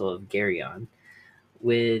castle of Geryon.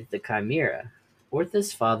 With the Chimera,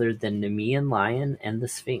 Orthus fathered the Nemean lion and the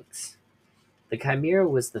Sphinx. The Chimera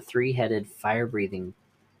was the 3-headed fire-breathing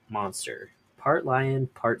monster, part lion,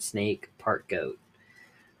 part snake, part goat.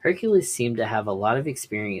 Hercules seemed to have a lot of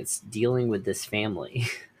experience dealing with this family,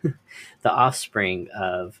 the offspring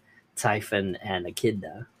of Typhon and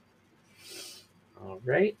Echidna. All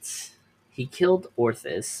right. He killed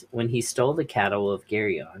Orthus when he stole the cattle of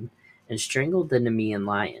Geryon and strangled the Nemean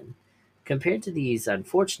lion. Compared to these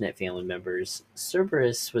unfortunate family members,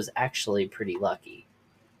 Cerberus was actually pretty lucky.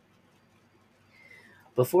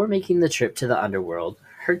 Before making the trip to the underworld,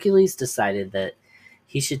 Hercules decided that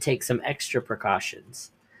he should take some extra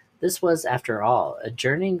precautions. This was, after all, a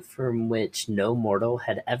journey from which no mortal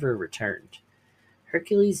had ever returned.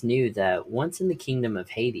 Hercules knew that once in the kingdom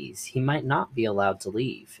of Hades, he might not be allowed to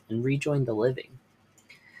leave and rejoin the living.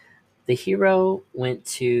 The hero went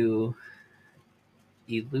to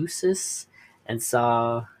Eleusis and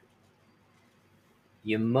saw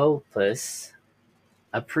Eumolpus,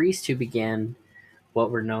 a priest who began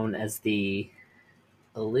what were known as the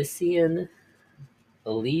Elysian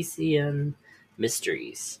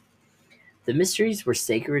Mysteries. The mysteries were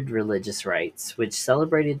sacred religious rites which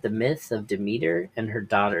celebrated the myth of Demeter and her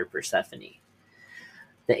daughter Persephone.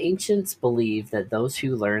 The ancients believed that those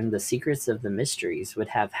who learned the secrets of the mysteries would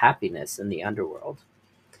have happiness in the underworld.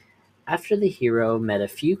 After the hero met a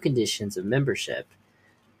few conditions of membership,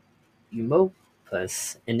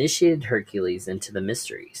 Eumolpus initiated Hercules into the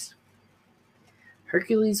mysteries.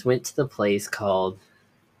 Hercules went to the place called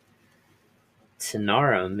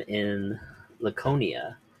Taenarum in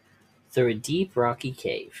Laconia through a deep rocky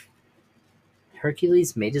cave.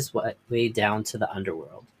 Hercules made his way down to the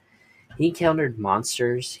underworld. He encountered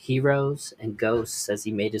monsters, heroes, and ghosts as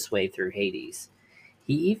he made his way through Hades.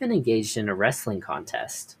 He even engaged in a wrestling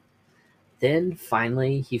contest. Then,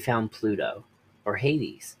 finally, he found Pluto, or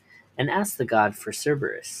Hades, and asked the god for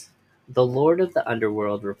Cerberus. The lord of the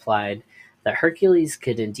underworld replied that Hercules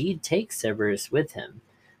could indeed take Cerberus with him,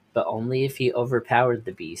 but only if he overpowered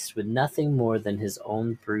the beast with nothing more than his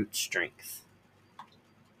own brute strength.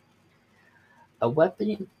 A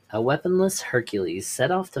weaponless Hercules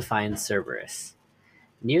set off to find Cerberus.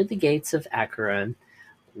 Near the gates of Acheron,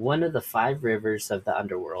 one of the 5 rivers of the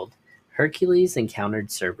underworld, Hercules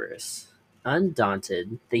encountered Cerberus.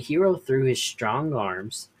 Undaunted, the hero threw his strong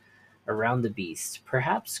arms around the beast,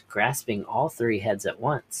 perhaps grasping all 3 heads at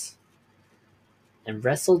once, and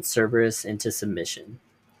wrestled Cerberus into submission.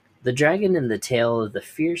 The dragon in the tail of the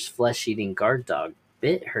fierce flesh-eating guard dog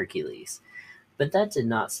bit Hercules, but that did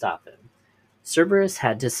not stop him. Cerberus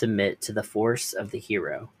had to submit to the force of the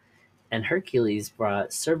hero, and Hercules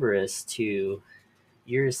brought Cerberus to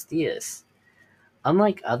Eurystheus.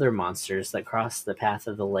 Unlike other monsters that crossed the path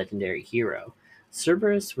of the legendary hero,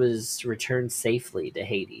 Cerberus was returned safely to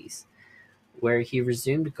Hades, where he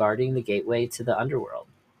resumed guarding the gateway to the underworld.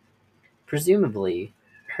 Presumably,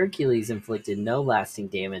 Hercules inflicted no lasting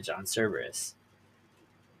damage on Cerberus,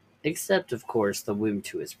 except, of course, the wound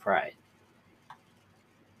to his pride.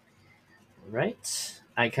 Right?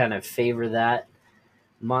 I kind of favor that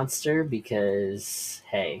monster because,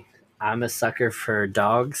 hey, I'm a sucker for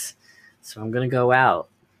dogs, so I'm going to go out.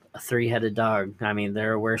 A 3-headed dog. I mean,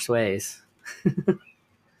 there are worse ways.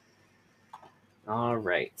 All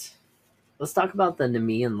right. Let's talk about the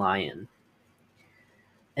Nemean lion.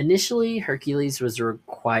 Initially, Hercules was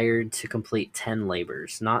required to complete 10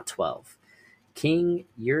 labors, not 12. King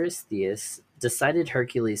Eurystheus decided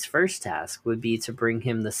Hercules' first task would be to bring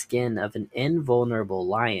him the skin of an invulnerable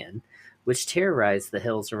lion, which terrorized the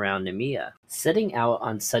hills around Nemea. Setting out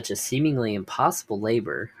on such a seemingly impossible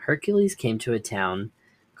labor, Hercules came to a town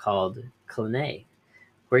called Clonea,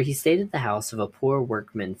 where he stayed at the house of a poor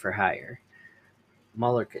workman for hire,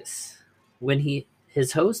 Molyrchus. When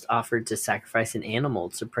his host offered to sacrifice an animal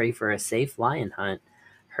to pray for a safe lion hunt,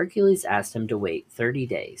 Hercules asked him to wait 30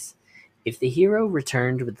 days. If the hero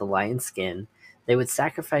returned with the lion's skin, they would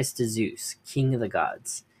sacrifice to Zeus, king of the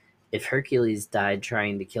gods. If Hercules died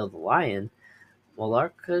trying to kill the lion,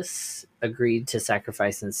 Molyrchus agreed to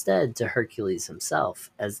sacrifice instead to Hercules himself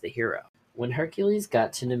as the hero. When Hercules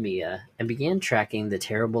got to Nemea and began tracking the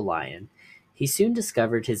terrible lion, he soon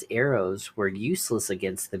discovered his arrows were useless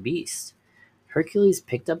against the beast. Hercules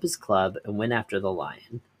picked up his club and went after the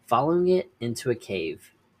lion, following it into a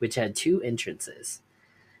cave, which had 2 entrances.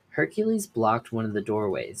 Hercules blocked one of the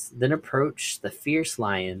doorways, then approached the fierce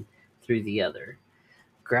lion through the other.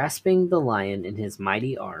 Grasping the lion in his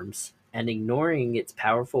mighty arms and ignoring its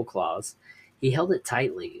powerful claws, he held it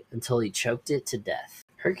tightly until he choked it to death.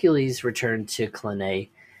 Hercules returned to Clonea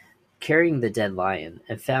carrying the dead lion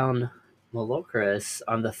and found Molyrchus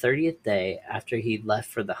on the 30th day after he'd left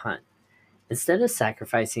for the hunt. Instead of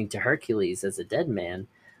sacrificing to Hercules as a dead man,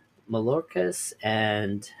 Molyrchus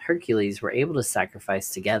and Hercules were able to sacrifice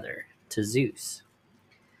together to Zeus.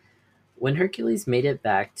 When Hercules made it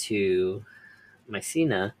back to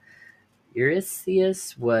Mycena,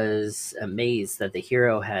 Eurystheus was amazed that the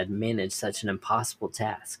hero had managed such an impossible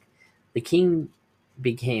task. The king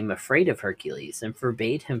became afraid of Hercules and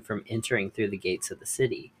forbade him from entering through the gates of the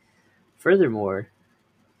city. Furthermore,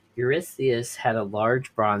 Eurystheus had a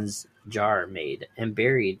large bronze jar made and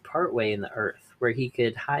buried partway in the earth, where he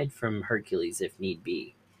could hide from Hercules if need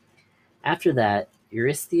be. After that,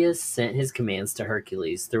 Eurystheus sent his commands to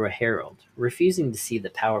Hercules through a herald, refusing to see the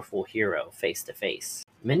powerful hero face to face.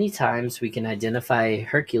 Many times we can identify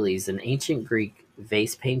Hercules in ancient Greek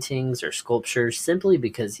vase paintings or sculptures simply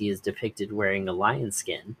because he is depicted wearing a lion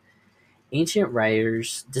skin. Ancient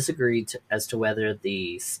writers disagreed as to whether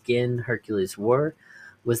the skin Hercules wore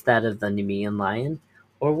was that of the Nemean lion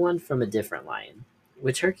or one from a different lion,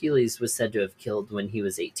 which Hercules was said to have killed when he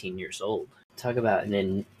was 18 years old. Talk about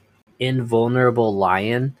an invulnerable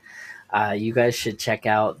lion. You guys should check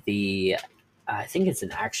out I think it's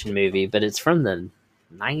an action movie, but it's from the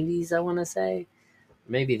 90s, I want to say.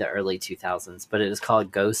 Maybe the early 2000s, but it is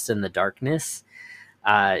called Ghost in the Darkness.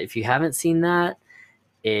 If you haven't seen that,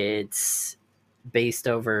 it's based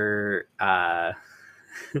over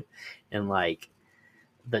in like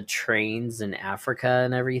the trains in Africa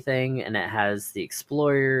and everything, and it has the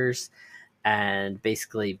explorers, and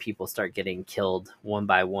basically people start getting killed one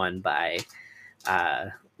by one by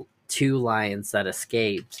 2 lions that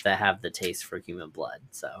escaped that have the taste for human blood.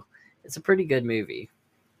 So it's a pretty good movie.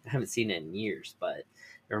 I haven't seen it in years, but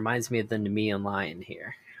it reminds me of the Nemean lion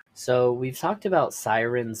here. So we've talked about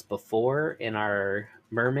sirens before in our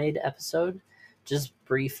mermaid episode, just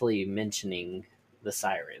briefly mentioning the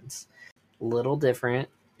sirens. Little different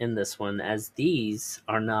in this one, as these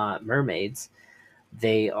are not mermaids.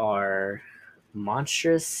 They are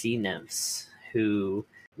monstrous sea nymphs who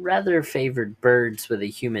rather favored birds with a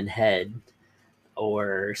human head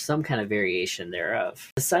or some kind of variation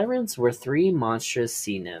thereof. The sirens were 3 monstrous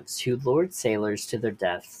sea nymphs who lured sailors to their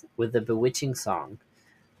death with a bewitching song.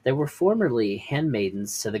 They were formerly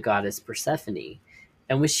handmaidens to the goddess Persephone,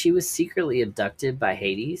 And when she was secretly abducted by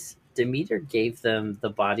Hades, Demeter gave them the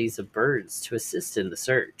bodies of birds to assist in the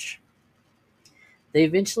search. They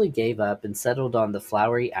eventually gave up and settled on the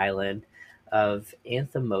flowery island of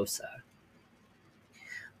Anthemosa.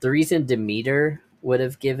 The reason Demeter would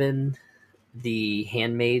have given the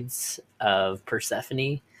handmaids of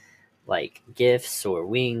Persephone like gifts or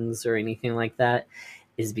wings or anything like that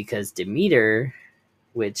is because Demeter,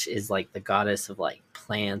 which is like the goddess of like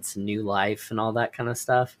plants, new life, and all that kind of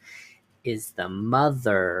stuff, is the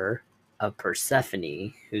mother of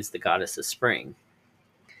Persephone, who's the goddess of spring,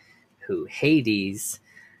 who Hades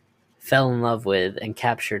fell in love with and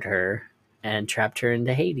captured her and trapped her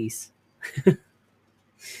into Hades. And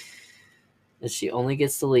she only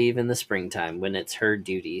gets to leave in the springtime when it's her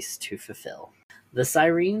duties to fulfill. The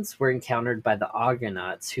Sirens were encountered by the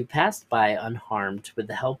Argonauts, who passed by unharmed with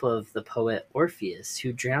the help of the poet Orpheus,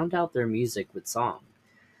 who drowned out their music with song.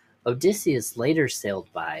 Odysseus later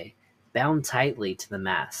sailed by, bound tightly to the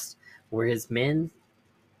mast, while his men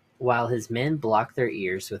blocked their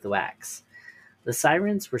ears with wax. The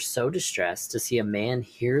Sirens were so distressed to see a man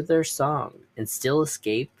hear their song and still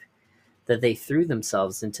escape that they threw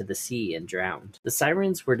themselves into the sea and drowned. The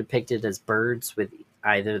Sirens were depicted as birds with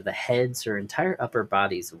either the heads or entire upper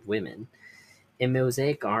bodies of women. In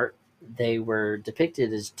mosaic art, they were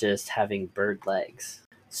depicted as just having bird legs.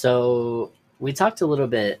 So we talked a little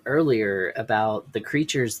bit earlier about the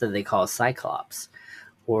creatures that they call Cyclops,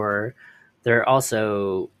 or there are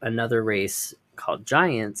also another race called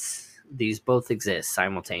giants. These both exist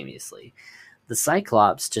simultaneously. The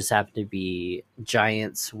Cyclops just happen to be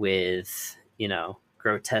giants with,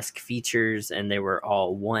 grotesque features, and they were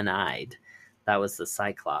all one-eyed. That was the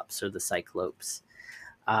Cyclops or the Cyclopes.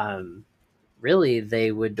 Really,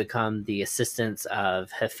 they would become the assistants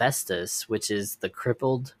of Hephaestus, which is the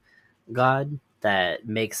crippled god that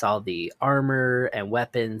makes all the armor and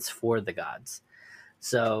weapons for the gods.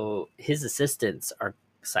 So his assistants are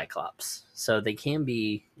Cyclops. So they can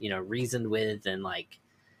be, reasoned with, and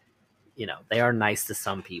they are nice to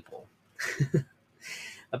some people.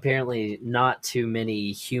 Apparently not too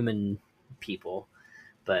many human people,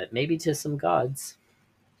 but maybe to some gods.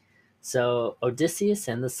 So Odysseus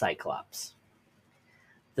and the Cyclops.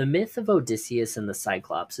 The myth of Odysseus and the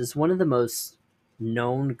Cyclops is one of the most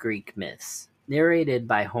known Greek myths, narrated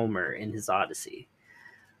by Homer in his Odyssey.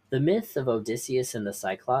 The myth of Odysseus and the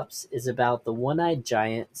Cyclops is about the one-eyed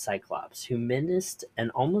giant Cyclops who menaced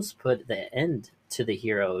and almost put the end to the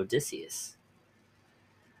hero Odysseus.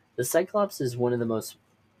 The Cyclops is one of the most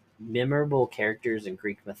memorable characters in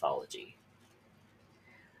Greek mythology.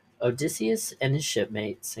 Odysseus and his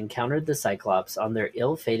shipmates encountered the Cyclops on their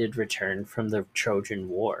ill-fated return from the Trojan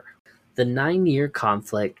War. The 9-year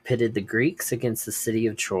conflict pitted the Greeks against the city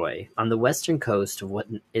of Troy on the western coast of what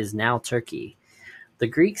is now Turkey. The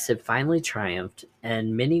Greeks had finally triumphed,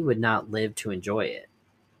 and many would not live to enjoy it.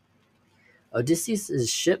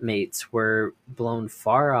 Odysseus' shipmates were blown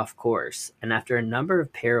far off course, and after a number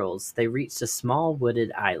of perils, they reached a small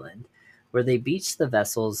wooded island, where they beached the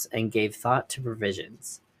vessels and gave thought to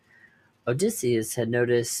provisions. Odysseus had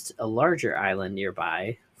noticed a larger island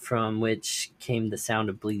nearby, from which came the sound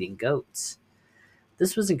of bleating goats.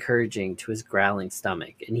 This was encouraging to his growling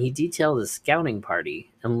stomach, and he detailed a scouting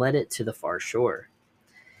party and led it to the far shore.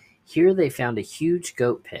 Here they found a huge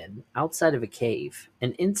goat pen outside of a cave,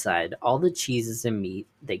 and inside all the cheeses and meat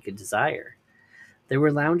they could desire. They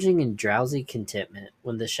were lounging in drowsy contentment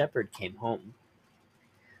when the shepherd came home.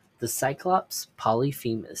 The Cyclops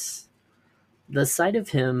Polyphemus. The sight of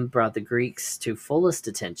him brought the Greeks to fullest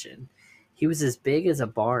attention. He was as big as a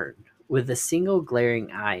barn, with a single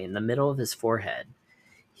glaring eye in the middle of his forehead.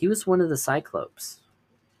 He was one of the Cyclopes,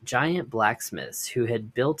 giant blacksmiths who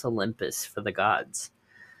had built Olympus for the gods.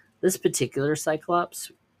 This particular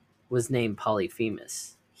Cyclops was named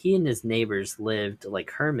Polyphemus. He and his neighbors lived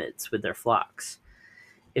like hermits with their flocks.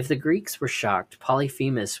 If the Greeks were shocked,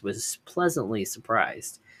 Polyphemus was pleasantly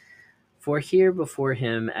surprised, for here before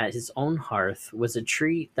him at his own hearth was a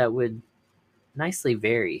treat that would nicely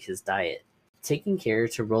vary his diet. Taking care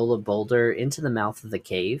to roll a boulder into the mouth of the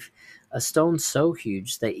cave, a stone so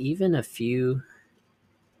huge that even a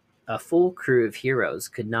full crew of heroes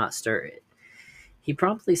could not stir it. He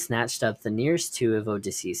promptly snatched up the nearest two of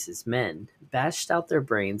Odysseus' men, bashed out their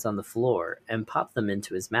brains on the floor, and popped them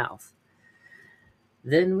into his mouth.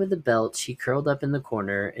 Then with a belch he curled up in the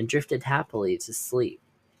corner and drifted happily to sleep.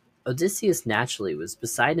 Odysseus naturally was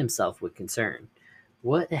beside himself with concern.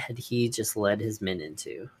 What had he just led his men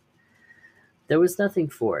into? There was nothing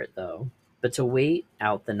for it, though, but to wait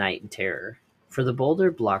out the night in terror, for the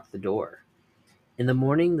boulder blocked the door. In the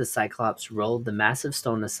morning, the Cyclops rolled the massive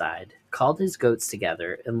stone aside, called his goats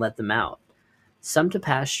together, and let them out, some to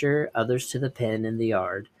pasture, others to the pen in the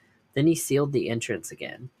yard. Then he sealed the entrance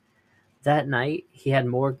again. That night, he had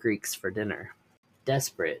more Greeks for dinner.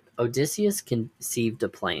 Desperate, Odysseus conceived a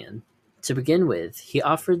plan. To begin with, he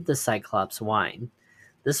offered the Cyclops wine.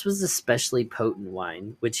 This was especially potent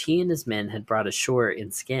wine, which he and his men had brought ashore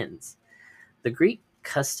in skins. The Greek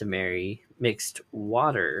customary mixed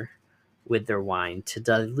water with their wine to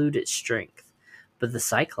dilute its strength, but the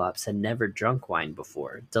Cyclops had never drunk wine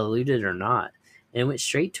before, diluted or not, and it went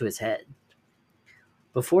straight to his head.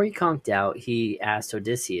 Before he conked out, he asked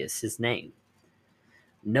Odysseus his name.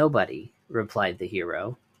 "Nobody," replied the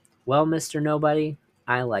hero. "Well, Mr. Nobody,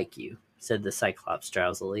 I like you," said the Cyclops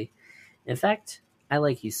drowsily. "In fact, I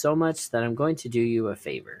like you so much that I'm going to do you a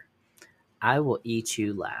favor. I will eat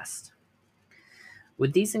you last."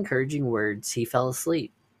 With these encouraging words, he fell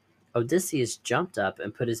asleep. Odysseus jumped up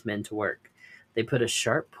and put his men to work. They put a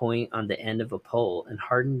sharp point on the end of a pole and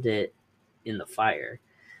hardened it in the fire.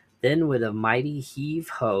 Then, with a mighty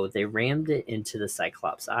heave-ho, they rammed it into the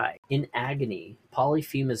Cyclops' eye. In agony,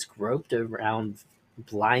 Polyphemus groped around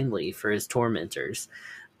blindly for his tormentors,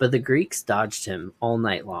 but the Greeks dodged him all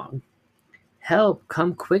night long. "Help!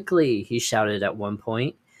 Come quickly!" he shouted at one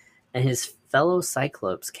point, and his fellow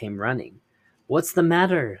Cyclopes came running. "What's the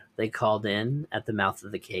matter?" they called in at the mouth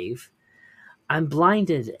of the cave. "I'm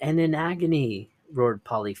blinded and in agony," roared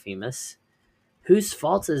Polyphemus. "Whose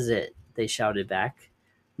fault is it?" they shouted back.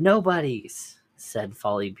 "Nobody's," said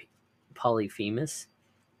Polyphemus.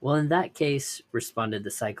 "Well, in that case," responded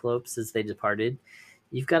the Cyclopes as they departed,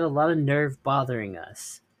 "you've got a lot of nerve bothering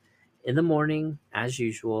us." In the morning, as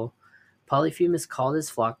usual, Polyphemus called his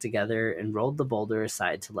flock together and rolled the boulder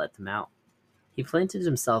aside to let them out. He planted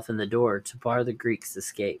himself in the door to bar the Greeks'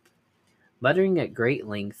 escape. Muttering at great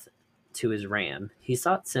length to his ram, he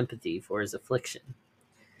sought sympathy for his affliction.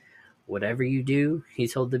 "Whatever you do," he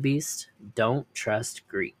told the beast, "don't trust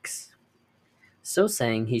Greeks." So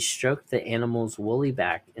saying, he stroked the animal's woolly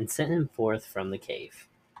back and sent him forth from the cave.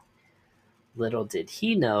 Little did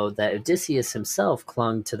he know that Odysseus himself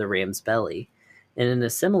clung to the ram's belly, and in a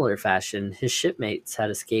similar fashion his shipmates had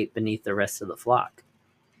escaped beneath the rest of the flock.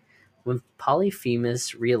 When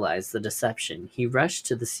Polyphemus realized the deception, he rushed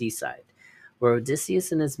to the seaside, where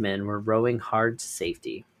Odysseus and his men were rowing hard to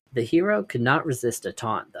safety. The hero could not resist a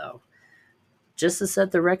taunt, though. "Just to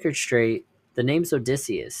set the record straight, the name's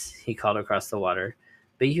Odysseus," he called across the water,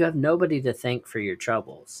 "but you have nobody to thank for your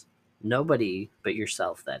troubles. Nobody but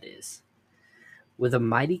yourself, that is." With a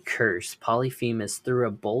mighty curse, Polyphemus threw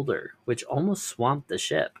a boulder which almost swamped the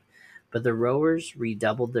ship, but the rowers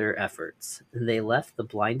redoubled their efforts, and they left the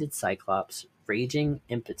blinded Cyclops raging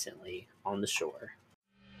impotently on the shore.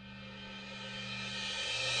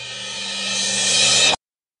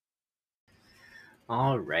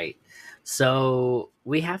 All right. So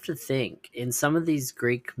we have to think in some of these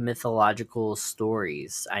Greek mythological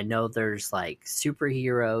stories. I know there's like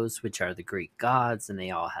superheroes, which are the Greek gods, and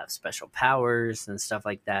they all have special powers and stuff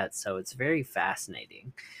like that. So it's very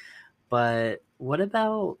fascinating. But what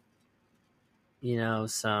about,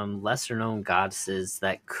 some lesser known goddesses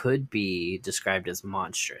that could be described as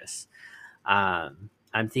monstrous? I'm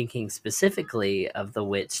thinking specifically of the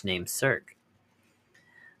witch named Circe.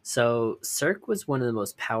 So, Circe was one of the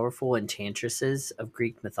most powerful enchantresses of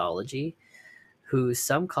Greek mythology, who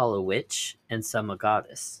some call a witch and some a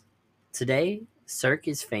goddess. Today, Circe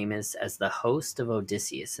is famous as the host of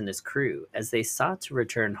Odysseus and his crew as they sought to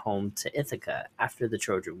return home to Ithaca after the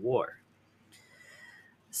Trojan War.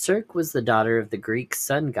 Circe was the daughter of the Greek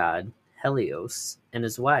sun god Helios and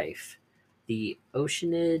his wife, the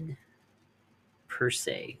Oceanid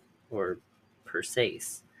Perse, or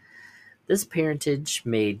Perseus. This parentage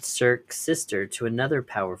made Circe sister to another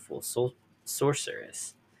powerful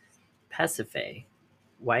sorceress, Pasiphae,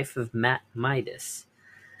 wife of Midas,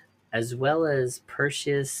 as well as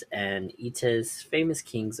Perseus and Itys, famous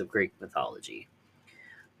kings of Greek mythology.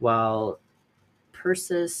 While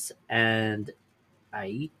Perseus and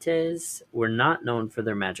Aeetes were not known for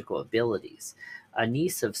their magical abilities, a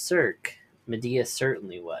niece of Circe, Medea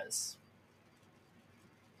certainly was.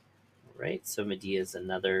 Right, so Medea is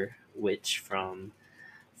another witch from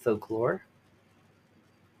folklore.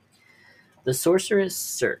 The sorceress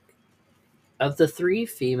Circe. Of the three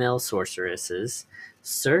female sorceresses,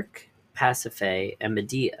 Circe, Pasiphae, and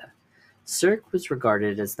Medea, Circe was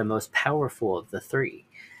regarded as the most powerful of the three,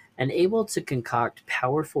 and able to concoct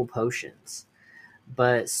powerful potions.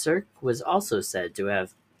 But Circe was also said to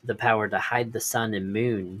have the power to hide the sun and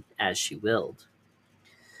moon as she willed.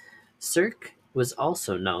 Circe was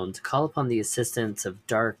also known to call upon the assistance of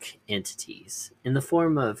dark entities in the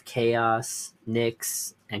form of Chaos,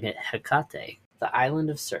 Nyx, and Hecate. The island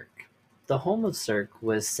of Cirque. The home of Cirque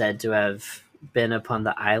was said to have been upon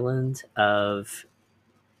the island of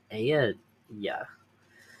Aeaea,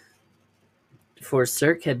 for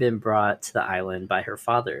Cirque had been brought to the island by her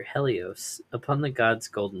father, Helios, upon the god's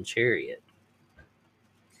golden chariot.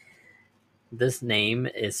 This name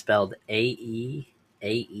is spelled Aeaea,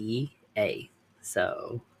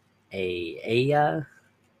 so Aeaea,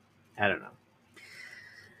 I don't know.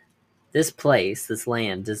 This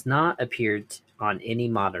land, does not appear on any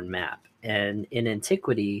modern map, and in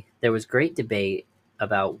antiquity there was great debate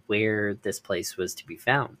about where this place was to be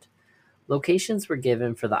found. Locations were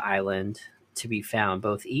given for the island to be found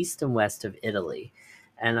both east and west of Italy,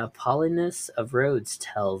 and Apollonius of Rhodes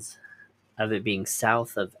tells of it being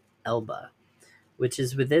south of Elba, which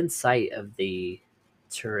is within sight of the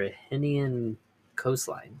Tyrrhenian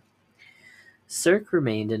coastline. Circe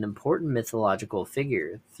remained an important mythological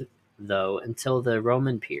figure, though, until the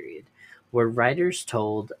Roman period, where writers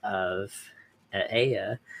told of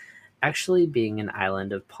Aea actually being an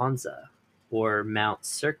island of Ponza, or Mount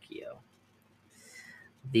Circio,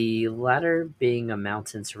 the latter being a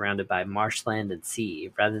mountain surrounded by marshland and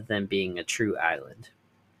sea, rather than being a true island.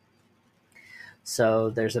 So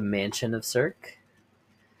there's a mansion of Circe.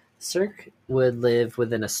 Circe would live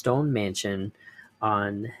within a stone mansion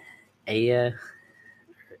on Aeaea,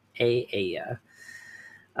 a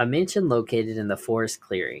mansion located in the forest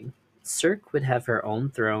clearing. Circe would have her own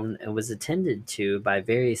throne and was attended to by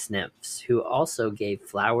various nymphs, who also gave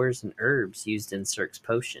flowers and herbs used in Circe's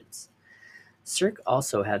potions. Circe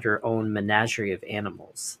also had her own menagerie of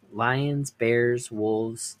animals, lions, bears,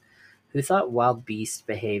 wolves, who thought wild beasts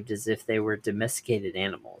behaved as if they were domesticated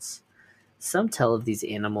animals. Some tell of these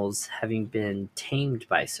animals having been tamed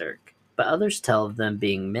by Circe, but others tell of them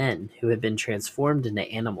being men who had been transformed into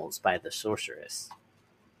animals by the sorceress.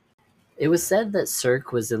 It was said that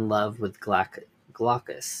Circe was in love with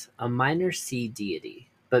Glaucus, a minor sea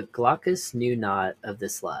deity, but Glaucus knew not of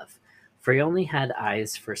this love, for he only had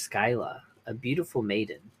eyes for Scylla, a beautiful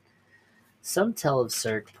maiden. Some tell of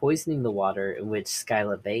Circe poisoning the water in which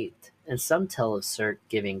Scylla bathed, and some tell of Circe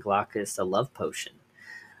giving Glaucus a love potion,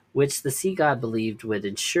 which the sea god believed would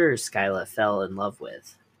ensure Scylla fell in love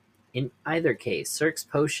with. In either case, Circe's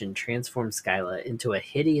potion transformed Scylla into a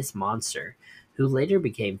hideous monster who later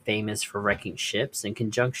became famous for wrecking ships in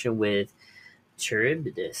conjunction with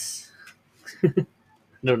Charybdis. I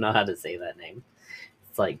don't know how to say that name.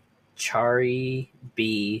 It's like Charybdis.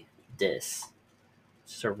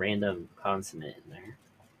 Just a random consonant in there.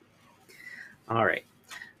 All right.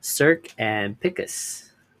 Circe and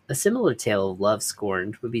Picus. A similar tale of love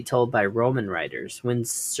scorned would be told by Roman writers when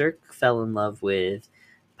Circe fell in love with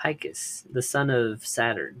Picus, the son of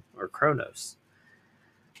Saturn, or Kronos.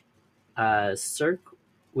 Circe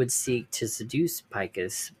would seek to seduce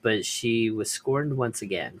Picus, but she was scorned once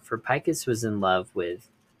again, for Picus was in love with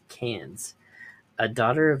Cans, a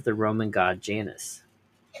daughter of the Roman god Janus.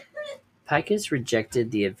 Picus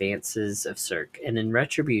rejected the advances of Circe, and in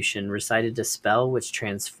retribution recited a spell which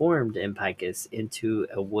transformed Picus into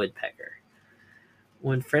a woodpecker.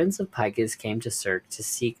 When friends of Picus came to Circe to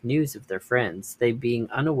seek news of their friends, they being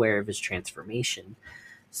unaware of his transformation,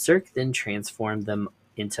 Circe then transformed them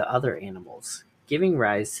into other animals, giving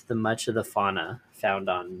rise to the much of the fauna found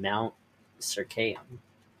on Mount Circaeum.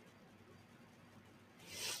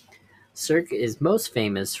 Circe is most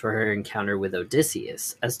famous for her encounter with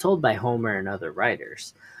Odysseus, as told by Homer and other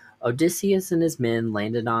writers. Odysseus and his men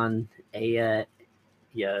landed on Aeaea,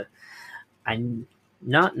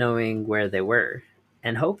 not knowing where they were,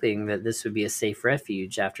 and hoping that this would be a safe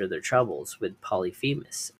refuge after their troubles with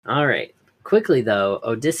Polyphemus. Alright, quickly though,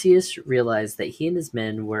 Odysseus realized that he and his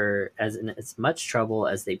men were in as much trouble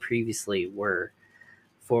as they previously were,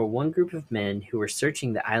 for one group of men who were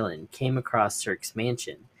searching the island came across Circe's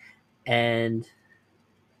mansion, and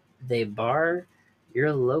they bar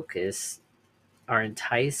Eurylochus are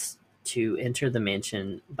enticed to enter the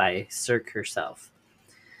mansion by Circe herself.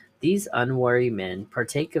 These unwary men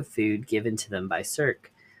partake of food given to them by Circe,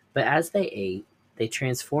 but as they ate, they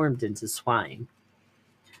transformed into swine.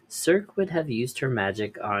 Circe would have used her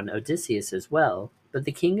magic on Odysseus as well, but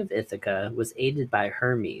the king of Ithaca was aided by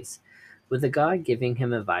Hermes, with the god giving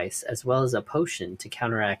him advice as well as a potion to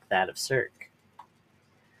counteract that of Circe.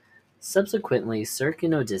 Subsequently, Circe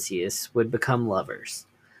and Odysseus would become lovers.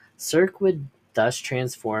 Circe would thus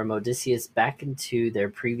transform Odysseus back into their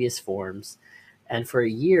previous forms, and for a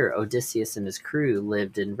year Odysseus and his crew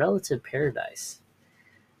lived in relative paradise.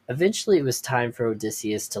 Eventually, it was time for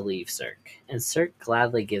Odysseus to leave Circe, and Circe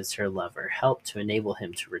gladly gives her lover help to enable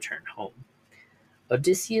him to return home.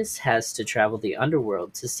 Odysseus has to travel the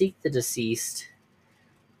underworld to seek the deceased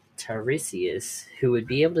Tiresias, who would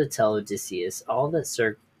be able to tell Odysseus all that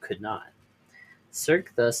Circe could not. Circe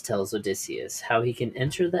thus tells Odysseus how he can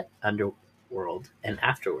enter the underworld and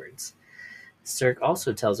afterwards. Circe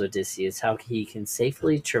also tells Odysseus how he can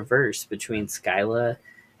safely traverse between Scylla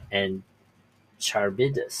and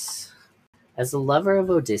Charybdis. As the lover of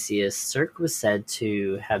Odysseus, Circe was said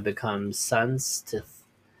to have become son to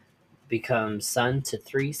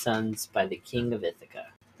three sons by the king of Ithaca.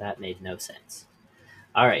 That made no sense.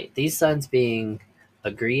 All right, these sons being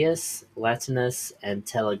Agrius, Latinus, and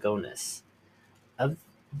Telegonus. Of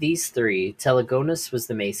these three, Telegonus was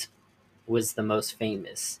the most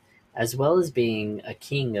famous, as well as being a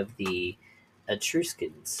king of the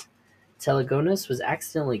Etruscans. Telegonus was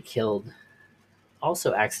accidentally killed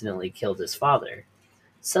his father.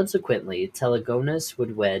 Subsequently, Telegonus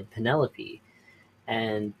would wed Penelope,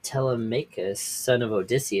 and Telemachus, son of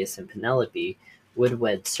Odysseus and Penelope, would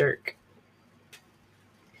wed Circe.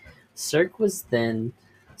 Circe was then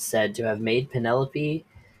said to have made Penelope,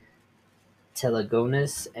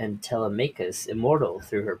 Telegonus, and Telemachus immortal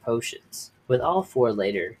through her potions, with all four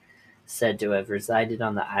later said to have resided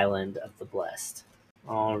on the island of the Blessed.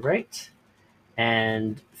 All right,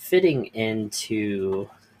 and fitting into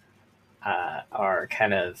our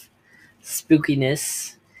kind of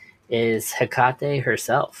spookiness is Hecate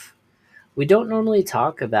herself. We don't normally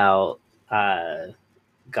talk about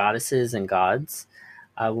goddesses and gods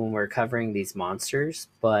when we're covering these monsters,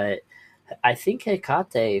 but I think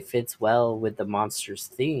Hecate fits well with the monsters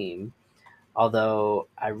theme, although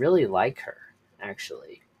I really like her,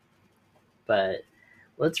 actually. But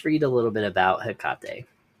let's read a little bit about Hecate.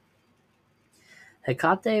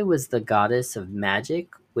 Hecate was the goddess of magic,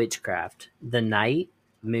 witchcraft, the night,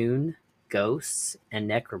 moon, ghosts, and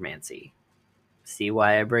necromancy. See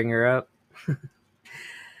why I bring her up?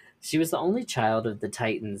 She was the only child of the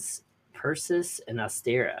Titans Perseus and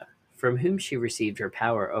Astera, from whom she received her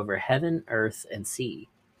power over heaven, earth, and sea.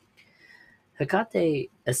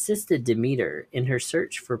 Hecate assisted Demeter in her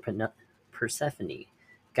search for Persephone,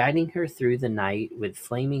 guiding her through the night with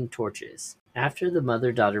flaming torches. After the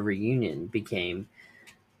mother-daughter reunion became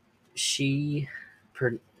she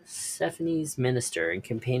Persephone's minister and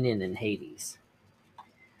companion in Hades.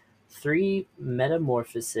 Three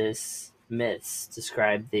metamorphosis myths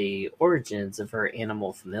describe the origins of her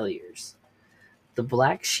animal familiars: the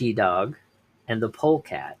black she-dog and the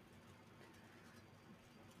polecat.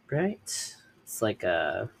 Right? It's like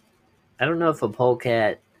I don't know if a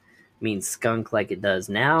polecat means skunk like it does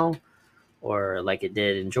now or like it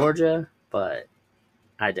did in Georgia, but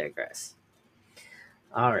I digress.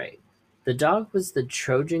 All right. The dog was the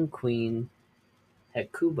Trojan queen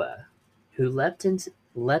Hecuba, who leapt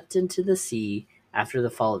into the sea after the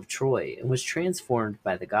fall of Troy and was transformed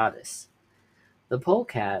by the goddess. The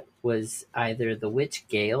polecat was either the witch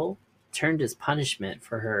Gale, turned as punishment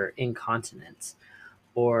for her incontinence,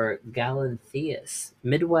 or Galantheus,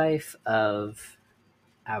 midwife of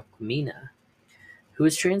Alcmena, who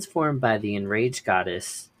was transformed by the enraged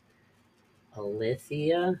goddess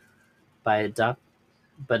Alethea but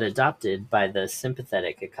adopted by the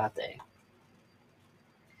sympathetic Hecate.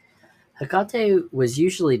 Hecate was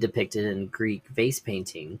usually depicted in Greek vase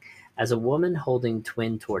painting as a woman holding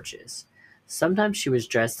twin torches. Sometimes she was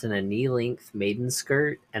dressed in a knee-length maiden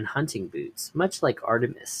skirt and hunting boots, much like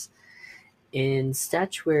Artemis. In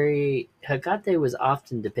statuary, Hecate was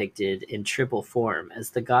often depicted in triple form as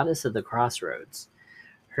the goddess of the crossroads.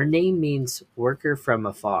 Her name means worker from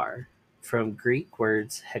afar, from Greek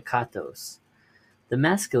words hekatos. The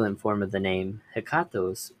masculine form of the name,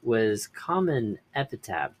 Hekatos, was common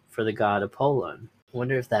epithet for the god Apollon. I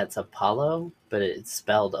wonder if that's Apollo, but it's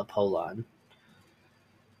spelled Apollon. I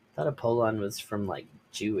thought Apollon was from like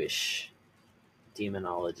Jewish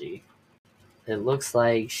demonology. It looks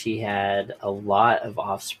like she had a lot of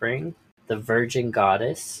offspring. The virgin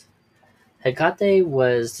goddess. Hecate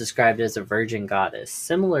was described as a virgin goddess,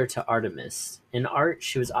 similar to Artemis. In art,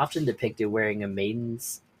 she was often depicted wearing a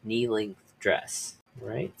maiden's knee-length dress.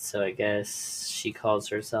 Right, so I guess she calls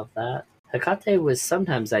herself that. Hecate was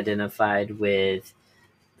sometimes identified with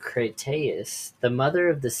Crataeis, the mother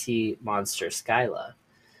of the sea monster Scylla.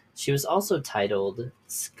 She was also titled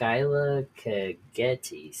Scylla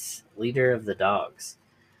Cagetes, leader of the dogs,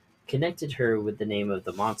 connected her with the name of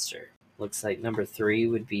the monster. Looks like number 3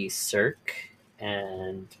 would be Circe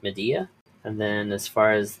and Medea. And then as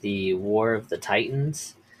far as the War of the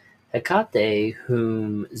Titans, Hecate,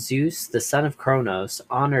 whom Zeus, the son of Cronos,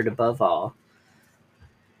 honored above all,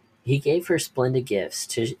 He gave her splendid gifts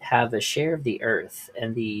to have a share of the earth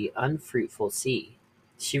and the unfruitful sea.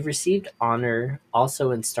 She received honor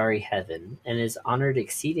also in starry heaven, and is honored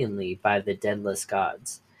exceedingly by the deathless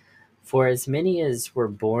gods. For as many as were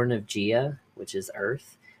born of Gaia, which is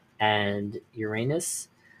earth, and Uranus,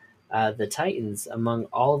 the Titans, among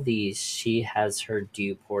all these she has her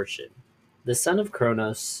due portion. The son of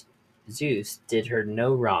Cronos, Zeus, did her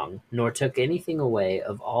no wrong, nor took anything away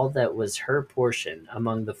of all that was her portion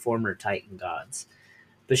among the former Titan gods.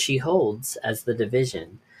 But she holds, as the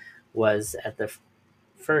division was at the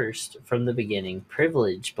first from the beginning,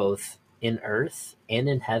 privilege both in earth and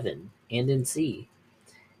in heaven and in sea.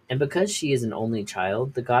 And because she is an only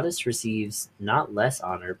child, the goddess receives not less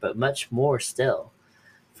honor, but much more still,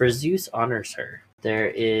 for Zeus honors her. There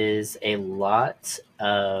is a lot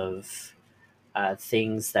of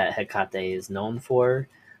things that Hecate is known for,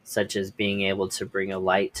 such as being able to bring a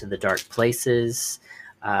light to the dark places,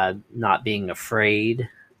 not being afraid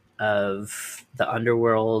of the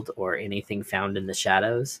underworld or anything found in the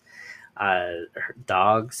shadows. Her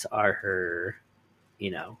dogs are her,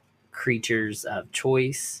 you know, creatures of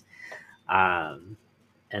choice. Um,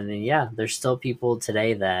 and then yeah, there's still people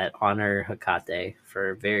today that honor Hecate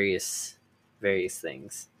for various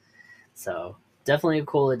things. So definitely a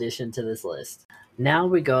cool addition to this list. Now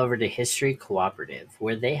we go over to History Cooperative,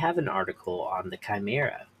 where they have an article on the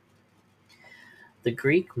Chimera, the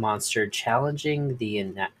Greek monster challenging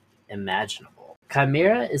the imaginable.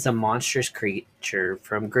 Chimera is a monstrous creature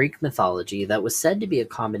from Greek mythology that was said to be a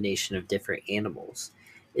combination of different animals.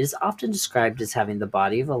 It is often described as having the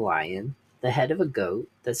body of a lion, the head of a goat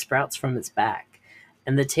that sprouts from its back,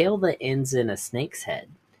 and the tail that ends in a snake's head.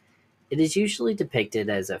 It is usually depicted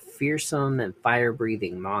as a fearsome and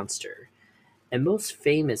fire-breathing monster. A most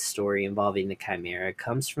famous story involving the Chimera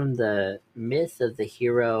comes from the myth of the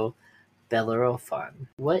hero Bellerophon.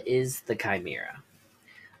 What is the Chimera?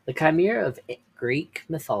 The Chimera of Greek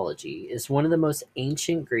mythology is one of the most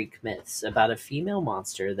ancient Greek myths about a female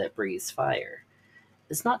monster that breathes fire.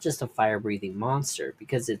 It's not just a fire-breathing monster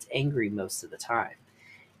because it's angry most of the time.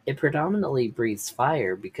 It predominantly breathes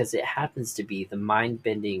fire because it happens to be the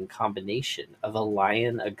mind-bending combination of a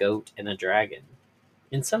lion, a goat, and a dragon.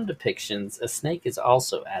 In some depictions, a snake is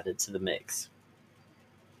also added to the mix.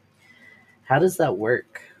 How does that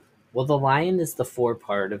work? Well, the lion is the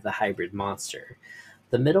forepart of the hybrid monster.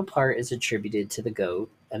 The middle part is attributed to the goat,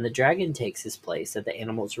 and the dragon takes his place at the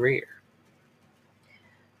animal's rear.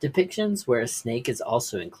 Depictions where a snake is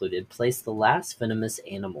also included place the last venomous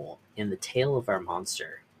animal in the tail of our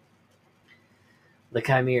monster. The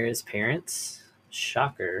Chimera's parents?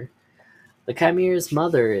 Shocker. The Chimera's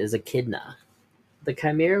mother is Echidna. The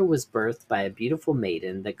Chimera was birthed by a beautiful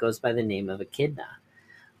maiden that goes by the name of Echidna.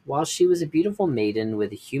 While she was a beautiful maiden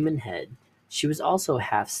with a human head, she was also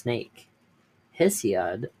half snake.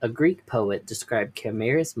 Hesiod, a Greek poet, described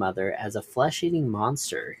Chimera's mother as a flesh-eating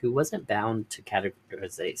monster who wasn't bound to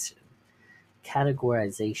categorization.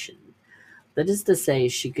 That is to say,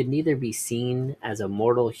 she could neither be seen as a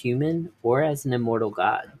mortal human or as an immortal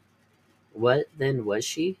god. What then was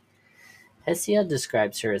she? Hesiod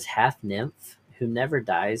describes her as half nymph, who never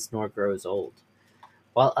dies nor grows old.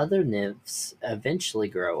 While other nymphs eventually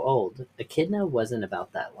grow old, Echidna wasn't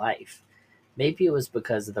about that life. Maybe it was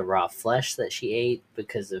because of the raw flesh that she ate,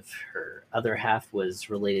 because of her other half was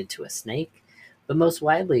related to a snake, but most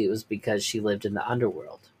widely it was because she lived in the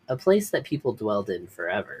underworld, a place that people dwelled in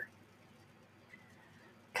forever.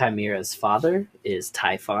 Chimera's father is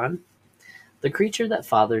Typhon. The creature that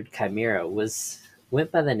fathered Chimera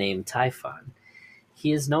went by the name Typhon.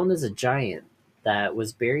 He is known as a giant that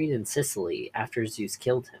was buried in Sicily after Zeus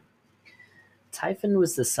killed him. Typhon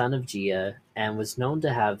was the son of Gaia and was known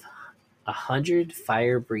to have 100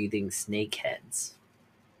 fire-breathing snake heads.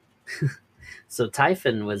 So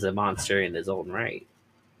Typhon was a monster in his own right.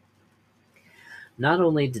 Not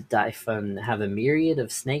only did Typhon have a myriad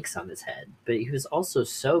of snakes on his head, but he was also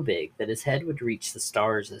so big that his head would reach the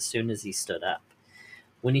stars as soon as he stood up.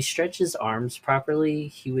 When he stretched his arms properly,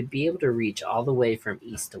 he would be able to reach all the way from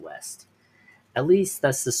east to west. At least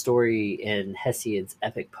that's the story in Hesiod's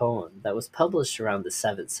epic poem that was published around the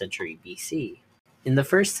 7th century BC. In the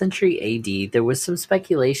 1st century AD, there was some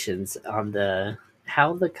speculations on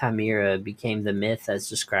how the Chimera became the myth as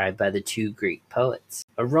described by the two Greek poets.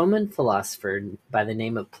 A Roman philosopher by the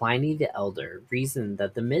name of Pliny the Elder reasoned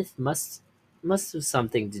that the myth must have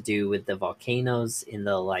something to do with the volcanoes in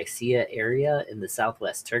the Lycia area in the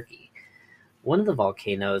southwest Turkey. One of the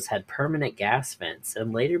volcanoes had permanent gas vents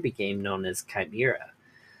and later became known as Chimera,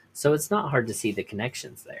 so it's not hard to see the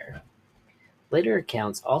connections there. Later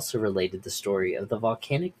accounts also related the story of the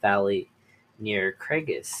volcanic near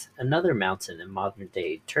Kragus, another mountain in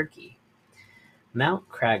modern-day Turkey. Mount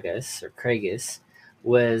Kragus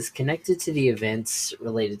was connected to the events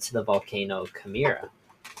related to the volcano Chimera.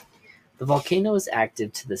 The volcano is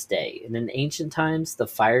active to this day, and in ancient times, the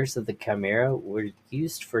fires of the Chimera were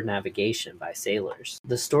used for navigation by sailors.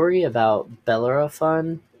 The story about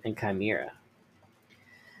Bellerophon and Chimera.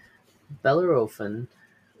 Bellerophon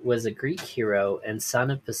was a Greek hero and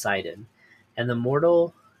son of Poseidon and the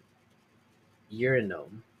mortal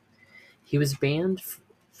Eurynome. He was banned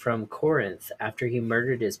from Corinth after he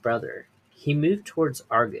murdered his brother. He moved towards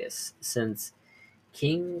Argos since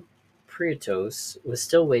King Priapos was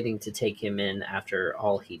still waiting to take him in after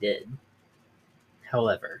all he did.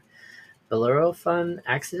 However, Bellerophon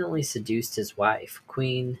accidentally seduced his wife,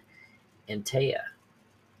 Queen Antea.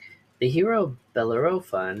 The hero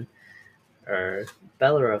Bellerophon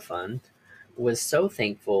was so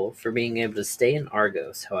thankful for being able to stay in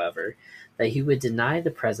Argos, however, that he would deny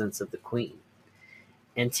the presence of the queen.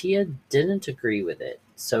 Antea didn't agree with it,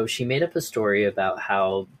 so she made up a story about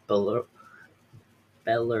how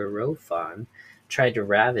Bellerophon tried to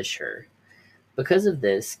ravish her. Because of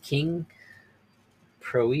this, King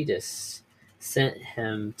Proetus sent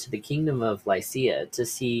him to the kingdom of Lycia to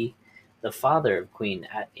see the father of Queen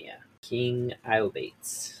Atnea, King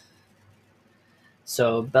Iobates.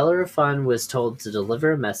 So Bellerophon was told to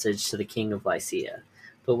deliver a message to the king of Lycia,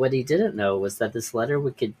 but what he didn't know was that this letter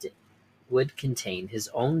would contain his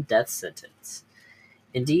own death sentence.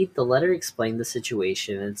 Indeed, the letter explained the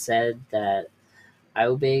situation and said that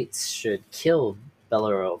Iobates should kill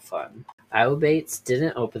Bellerophon. Iobates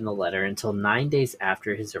didn't open the letter until 9 days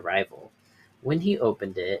after his arrival. When he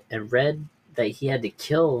opened it and read that he had to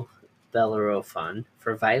kill Bellerophon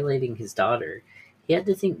for violating his daughter, he had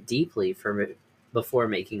to think deeply before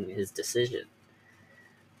making his decision.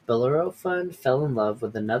 Bellerophon fell in love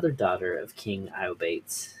with another daughter of King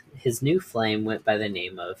Iobates. His new flame went by the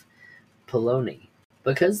name of Polone.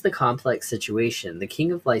 Because of the complex situation, the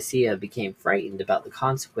king of Lycia became frightened about the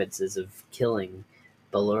consequences of killing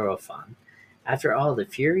Bellerophon. After all, the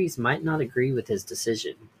Furies might not agree with his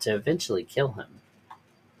decision to eventually kill him.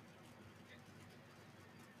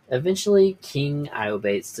 Eventually, King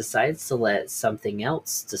Iobates decides to let something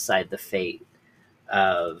else decide the fate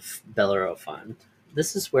of Bellerophon.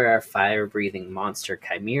 This is where our fire-breathing monster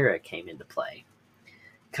Chimera came into play.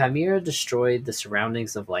 Chimera destroyed the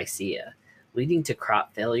surroundings of Lycia, leading to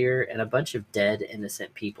crop failure and a bunch of dead,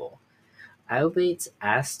 innocent people. Iobates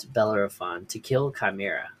asked Bellerophon to kill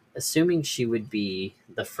Chimera, assuming she would be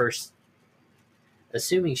the first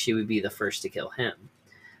to kill him.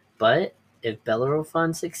 But if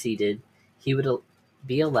Bellerophon succeeded, he would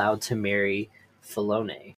be allowed to marry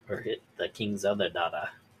Polone, or the king's other daughter.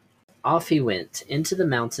 Off he went into the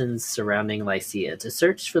mountains surrounding Lycia to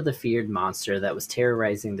search for the feared monster that was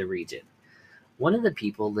terrorizing the region. One of the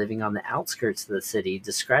people living on the outskirts of the city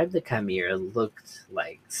described the chimera looked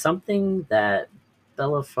like something that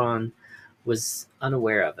Bellerophon was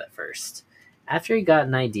unaware of at first. After he got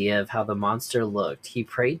an idea of how the monster looked, he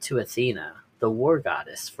prayed to Athena, the war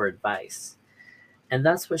goddess, for advice. And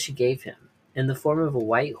that's what she gave him, in the form of a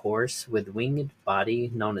white horse with winged body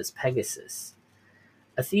known as Pegasus.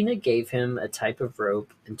 Athena gave him a type of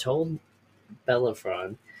rope and told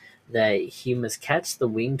Bellerophon that he must catch the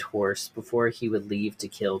winged horse before he would leave to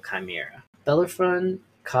kill Chimera. Bellerophon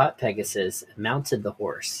caught Pegasus and mounted the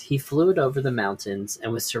horse. He flew it over the mountains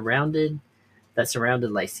and surrounded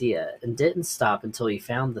Lycia, and didn't stop until he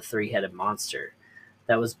found the three-headed monster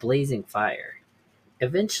that was blazing fire.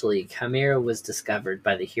 Eventually, Chimera was discovered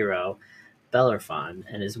by the hero Bellerophon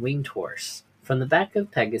and his winged horse. From the back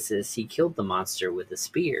of Pegasus, he killed the monster with a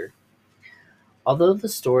spear. Although the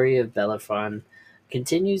story of Bellerophon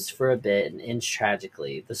continues for a bit and ends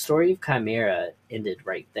tragically, the story of Chimera ended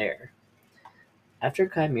right there. After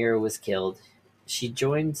Chimera was killed, she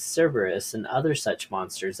joined Cerberus and other such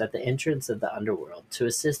monsters at the entrance of the underworld to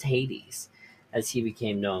assist Hades, as he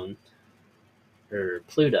became known, or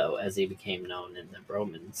Pluto, as he became known in the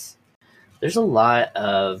Romans. There's a lot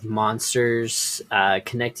of monsters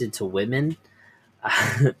connected to women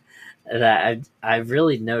that I've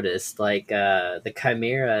really noticed. Like the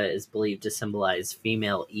Chimera is believed to symbolize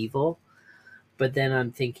female evil, but then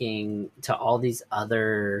I'm thinking to all these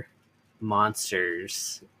other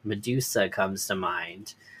monsters, Medusa comes to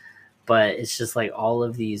mind, but it's just like all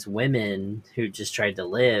of these women who just tried to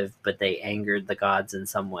live, but they angered the gods in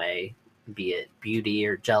some way, be it beauty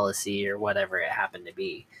or jealousy or whatever it happened to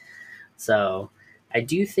be. So I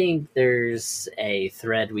do think there's a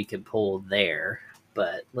thread we could pull there,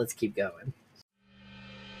 but let's keep going.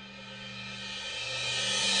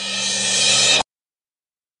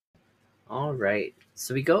 All right.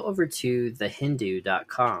 So we go over to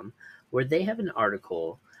thehindu.com where they have an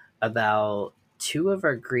article about two of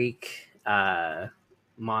our Greek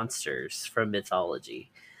monsters from mythology.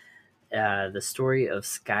 The story of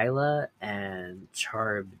Scylla and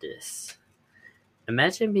Charybdis.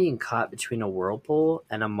 Imagine being caught between a whirlpool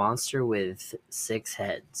and a monster with 6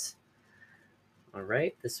 heads. All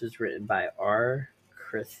right. This was written by R.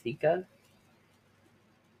 Krithika.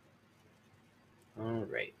 All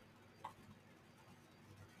right.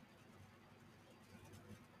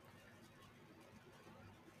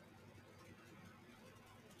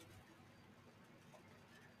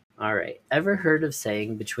 All right. Ever heard of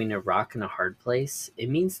saying between a rock and a hard place? It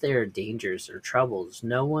means there are dangers or troubles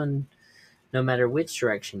no matter which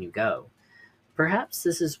direction you go. Perhaps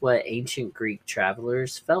this is what ancient Greek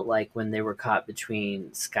travelers felt like when they were caught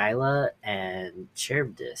between Scylla and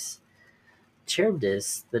Charybdis.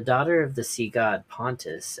 Charybdis, the daughter of the sea god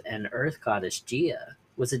Pontus and earth goddess Gaia,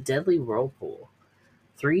 was a deadly whirlpool.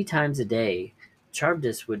 3 times a day,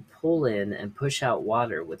 Charybdis would pull in and push out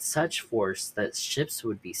water with such force that ships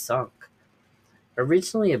would be sunk.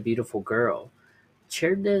 Originally a beautiful girl,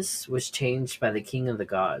 Charybdis was changed by the king of the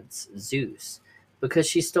gods, Zeus, because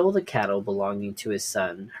she stole the cattle belonging to his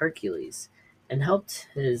son, Hercules, and helped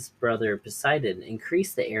his brother Poseidon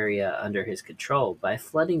increase the area under his control by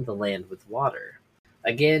flooding the land with water.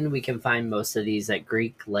 Again, we can find most of these at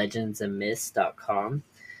GreekLegendsAndMyths.com,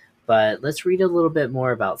 but let's read a little bit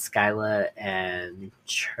more about Scylla and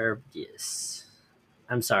Charybdis.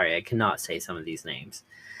 I'm sorry, I cannot say some of these names.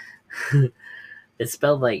 It's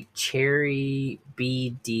spelled like cherry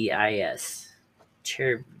BDIS.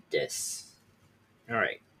 Charybdis. All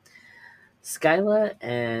right. Scylla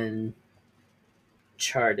and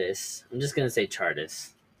Charybdis. I'm just going to say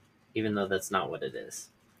Charybdis, even though that's not what it is.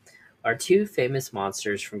 Are two famous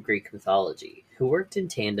monsters from Greek mythology who worked in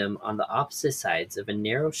tandem on the opposite sides of a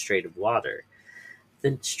narrow strait of water.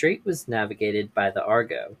 The strait was navigated by the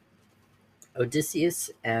Argo, Odysseus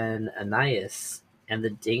and Aeneas, and the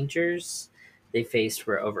dangers they faced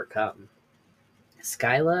were overcome.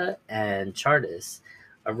 Scylla and Charybdis,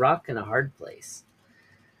 a rock and a hard place.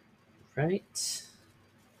 Right?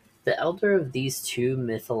 The elder of these two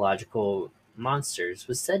mythological monsters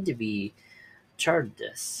was said to be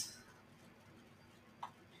Charybdis.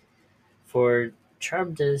 For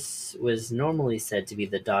Charybdis was normally said to be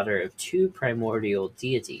the daughter of two primordial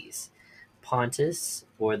deities, Pontus,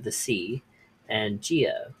 or the sea, and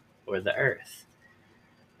Gaia, or the earth.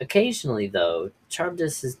 Occasionally, though,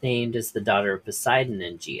 Charybdis is named as the daughter of Poseidon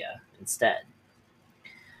and Gaia instead.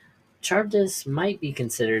 Charybdis might be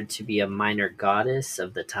considered to be a minor goddess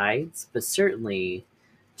of the tides, but certainly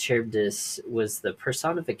Charybdis was the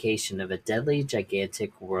personification of a deadly,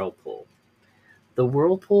 gigantic whirlpool. The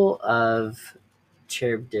whirlpool of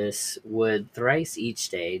Charybdis would thrice each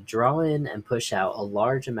day draw in and push out a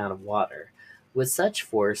large amount of water, with such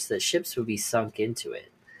force that ships would be sunk into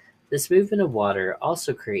it. This movement of water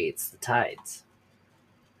also creates the tides.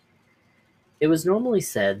 It was normally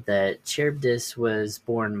said that Charybdis was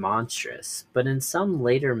born monstrous, but in some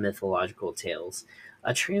later mythological tales,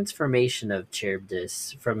 a transformation of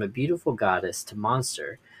Charybdis from a beautiful goddess to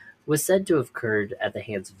monster was said to have occurred at the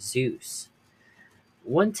hands of Zeus.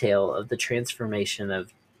 One tale of the transformation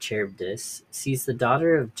of Charybdis sees the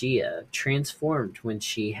daughter of Gaia transformed when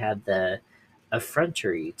she had the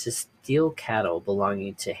effrontery to steal cattle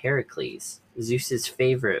belonging to Heracles, Zeus's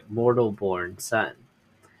favorite mortal-born son.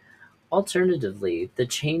 Alternatively, the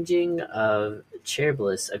changing of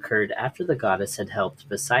Charybdis occurred after the goddess had helped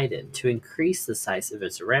Poseidon to increase the size of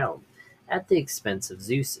his realm at the expense of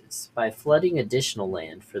Zeus's by flooding additional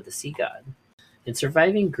land for the sea god. In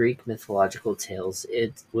surviving Greek mythological tales,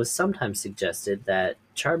 it was sometimes suggested that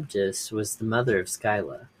Charybdis was the mother of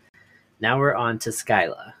Scylla. Now we're on to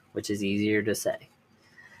Scylla, which is easier to say.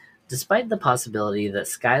 Despite the possibility that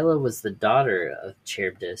Scylla was the daughter of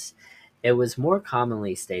Charybdis, it was more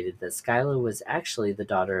commonly stated that Scylla was actually the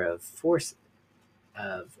daughter of Phorcys,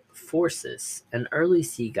 an early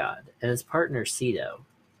sea god, and his partner Ceto.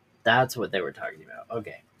 That's what they were talking about.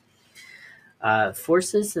 Okay.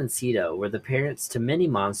 Phorcys and Ceto were the parents to many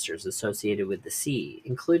monsters associated with the sea,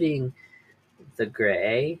 including the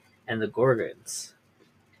Graeae and the Gorgons.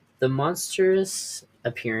 The monstrous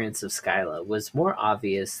appearance of Scylla was more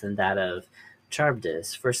obvious than that of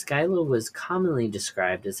Charybdis, for Scylla was commonly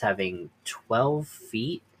described as having 12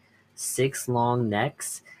 feet, 6 long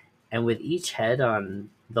necks, and with each head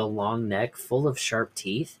on the long neck full of sharp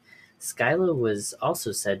teeth. Scylla was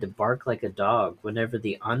also said to bark like a dog whenever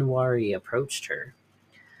the unwary approached her.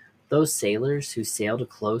 Those sailors who sailed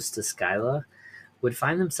close to Scylla would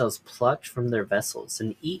find themselves plucked from their vessels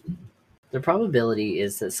and eaten. The probability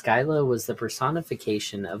is that Skyla was the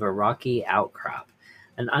personification of a rocky outcrop,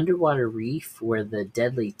 an underwater reef where the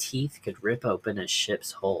deadly teeth could rip open a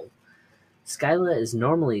ship's hull. Skyla is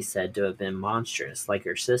normally said to have been monstrous like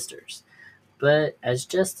her sisters, but as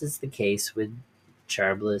just is the case with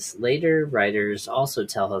Charybdis, later writers also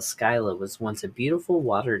tell us Skyla was once a beautiful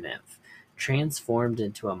water nymph, transformed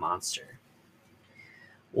into a monster.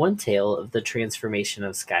 One tale of the transformation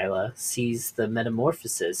of Skyla sees the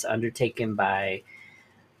metamorphosis undertaken by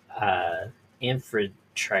uh,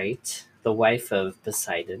 Amphitrite, the wife of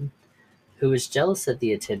Poseidon, who was jealous at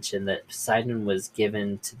the attention that Poseidon was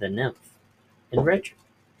given to the nymph. In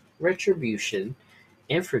retribution,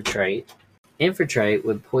 Amphitrite Amphitrite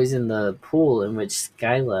would poison the pool in which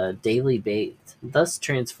Scylla daily bathed, thus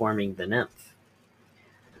transforming the nymph.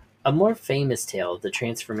 A more famous tale of the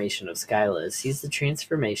transformation of Scylla sees the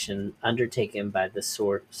transformation undertaken by the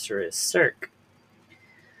sorceress Circe.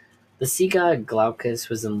 The sea god Glaucus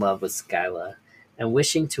was in love with Scylla, and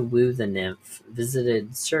wishing to woo the nymph,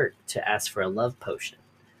 visited Circe to ask for a love potion.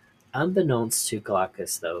 Unbeknownst to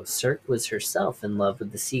Glaucus, though, Circe was herself in love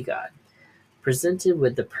with the sea god. Presented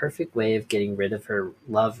with the perfect way of getting rid of her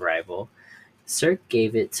love rival, Circe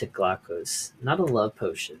gave it to Glaucus, not a love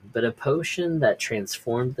potion, but a potion that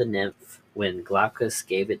transformed the nymph when Glaucus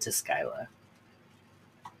gave it to Scylla.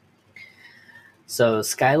 So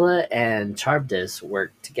Scylla and Charybdis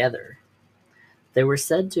worked together. They were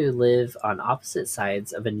said to live on opposite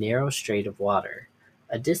sides of a narrow strait of water,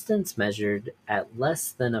 a distance measured at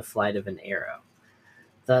less than a flight of an arrow.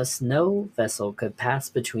 Thus no vessel could pass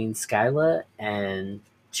between Scylla and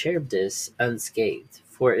Charybdis unscathed,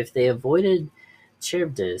 for if they avoided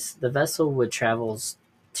Charybdis, the vessel would travel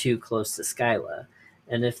too close to Scylla,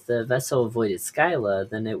 and if the vessel avoided Scylla,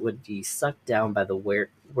 then it would be sucked down by the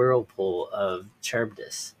whirlpool of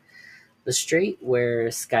Charybdis. The strait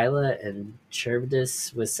where Scylla and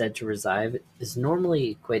Charybdis was said to reside is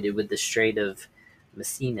normally equated with the Strait of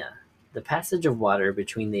Messina, the passage of water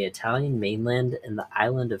between the Italian mainland and the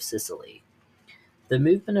island of Sicily. The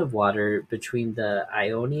movement of water between the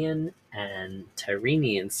Ionian and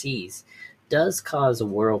Tyrrhenian seas does cause a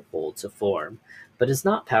whirlpool to form, but is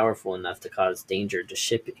not powerful enough to cause danger to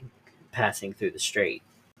shipping passing through the strait.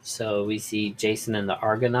 So we see Jason and the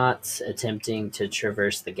Argonauts attempting to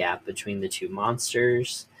traverse the gap between the two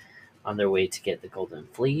monsters on their way to get the Golden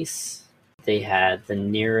Fleece. They had the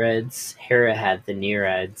Nereids, Hera had the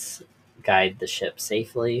Nereids guide the ship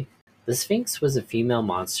safely. The Sphinx was a female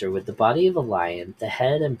monster with the body of a lion, the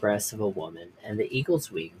head and breast of a woman, and the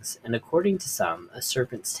eagle's wings, and according to some, a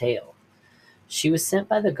serpent's tail. She was sent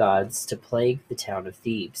by the gods to plague the town of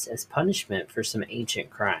Thebes as punishment for some ancient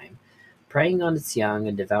crime, preying on its young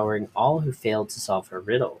and devouring all who failed to solve her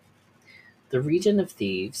riddle. The regent of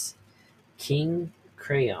Thebes, King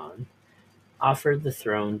Creon, offered the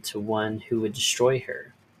throne to one who would destroy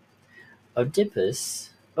her. Oedipus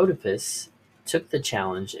took the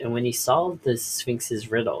challenge, and when he solved the Sphinx's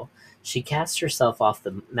riddle, she cast herself off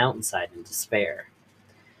the mountainside in despair.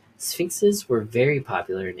 Sphinxes were very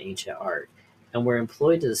popular in ancient art, and were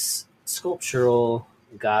employed as sculptural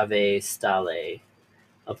gave stelae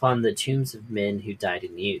upon the tombs of men who died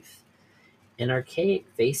in youth. In archaic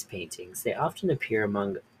vase paintings, they often appear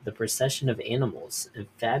among the procession of animals and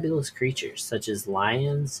fabulous creatures such as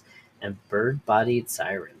lions and bird-bodied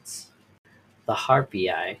sirens. The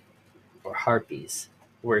Harpii, or Harpies,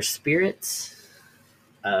 were spirits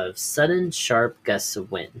of sudden sharp gusts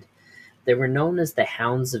of wind. They were known as the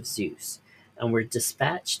Hounds of Zeus, and were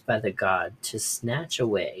dispatched by the god to snatch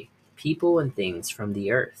away people and things from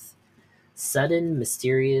the earth. Sudden,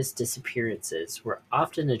 mysterious disappearances were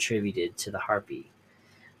often attributed to the Harpy.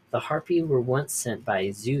 The Harpy were once sent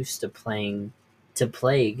by Zeus to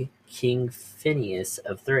plague King Phineus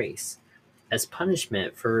of Thrace, as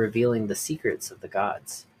punishment for revealing the secrets of the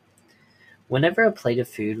gods. Whenever a plate of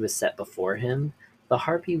food was set before him, the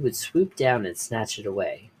Harpy would swoop down and snatch it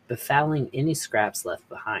away, befouling any scraps left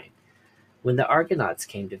behind. When the Argonauts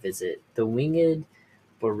came to visit, the winged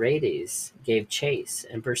Boreades gave chase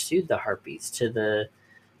and pursued the Harpies to the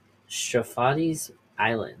Strophades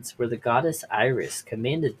Islands, where the goddess Iris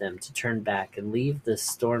commanded them to turn back and leave the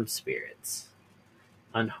storm spirits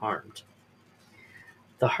unharmed.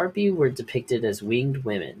 The Harpy were depicted as winged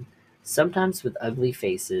women, sometimes with ugly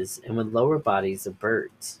faces and with lower bodies of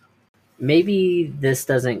birds. Maybe this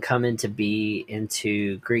doesn't come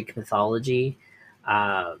into Greek mythology,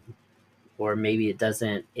 um, or maybe it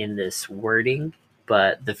doesn't in this wording,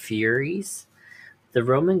 but the Furies, the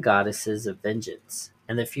Roman goddesses of vengeance,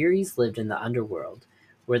 and the Furies lived in the underworld,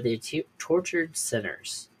 where they tortured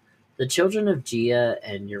sinners. The children of Gaia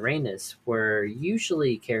and Uranus were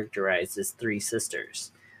usually characterized as three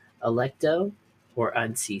sisters: Alecto, or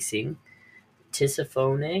unceasing,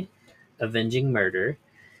 Tisiphone, avenging murder,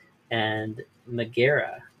 and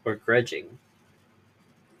Megara, or grudging.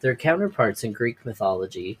 Their counterparts in Greek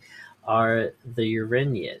mythology are the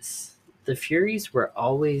Uranias. The Furies were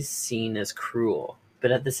always seen as cruel, but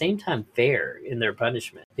at the same time fair in their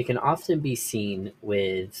punishment. They can often be seen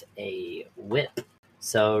with a whip.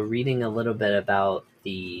 So, reading a little bit about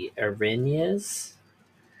the Arenias.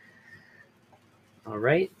 All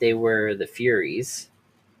right, they were the Furies,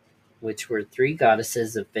 which were three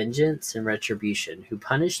goddesses of vengeance and retribution who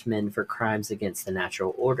punished men for crimes against the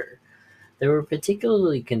natural order. They were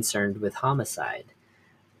particularly concerned with homicide,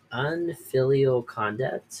 unfilial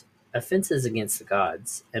conduct, offenses against the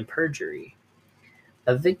gods, and perjury.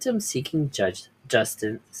 A victim seeking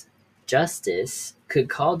justice could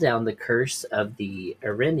call down the curse of the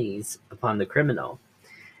Erinyes upon the criminal,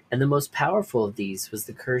 and the most powerful of these was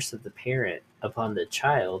the curse of the parent upon the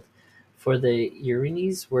child, for the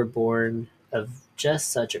Erinyes were born of just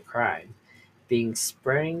such a crime, being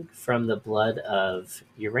sprang from the blood of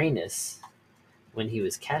Uranus when he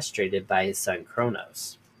was castrated by his son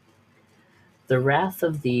Cronos. The wrath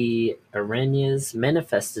of the Erinyes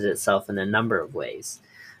manifested itself in a number of ways.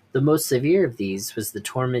 The most severe of these was the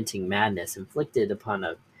tormenting madness inflicted upon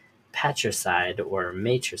a patricide or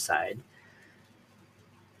matricide.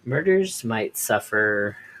 Murderers might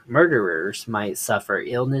suffer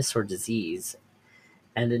illness or disease,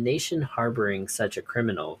 and a nation harboring such a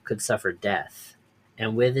criminal could suffer death,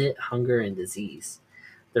 and with it hunger and disease.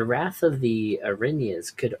 The wrath of the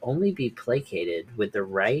Erinyes could only be placated with the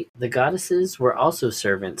right. The goddesses were also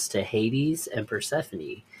servants to Hades and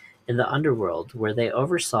Persephone in the underworld, where they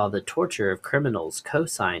oversaw the torture of criminals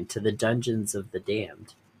consigned to the dungeons of the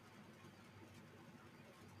damned.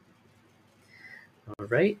 All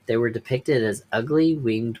right, they were depicted as ugly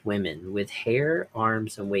winged women with hair,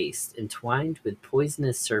 arms, and waist entwined with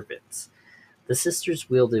poisonous serpents. The sisters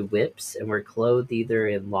wielded whips and were clothed either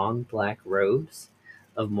in long black robes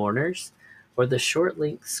of mourners or the short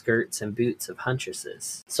length skirts and boots of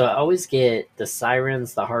huntresses. So I always get the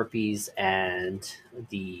sirens, the harpies, and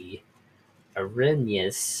the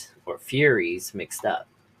Erinyes or Furies mixed up,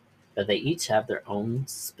 but they each have their own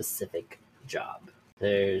specific job.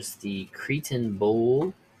 There's the Cretan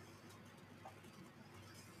bull,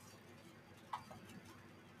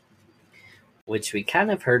 which we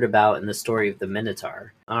kind of heard about in the story of the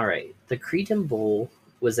Minotaur. All right, the Cretan bull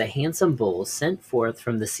was a handsome bull sent forth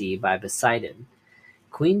from the sea by Poseidon.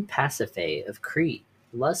 Queen Pasiphae of Crete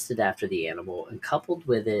lusted after the animal and coupled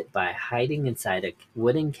with it by hiding inside a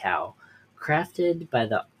wooden cow crafted by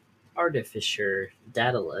the artificer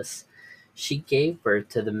Daedalus, she gave birth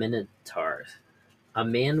to the Minotaur, a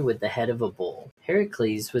man with the head of a bull.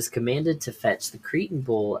 Heracles was commanded to fetch the Cretan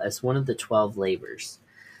bull as one of the 12 labors.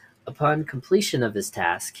 Upon completion of his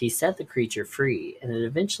task, he set the creature free, and it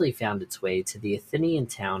eventually found its way to the Athenian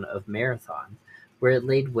town of Marathon, where it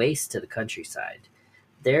laid waste to the countryside.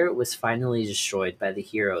 There it was finally destroyed by the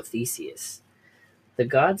hero Theseus. The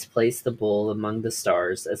gods placed the bull among the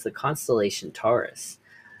stars as the constellation Taurus,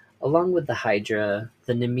 along with the Hydra,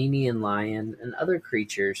 the Nemenian lion, and other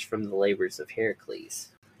creatures from the labors of Heracles.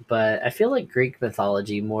 But I feel like Greek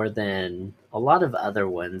mythology, more than a lot of other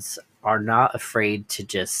ones, are not afraid to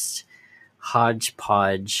just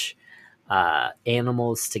hodgepodge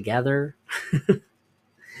animals together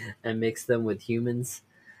and mix them with humans.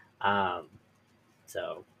 Um,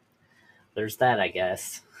 so there's that, I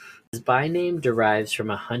guess. His byname derives from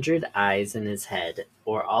 100 eyes in his head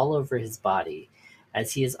or all over his body,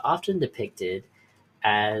 as he is often depicted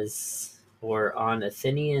as or on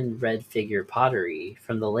Athenian red figure pottery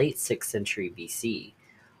from the late 6th century BC.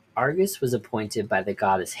 Argus was appointed by the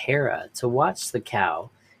goddess Hera to watch the cow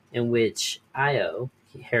in which Io,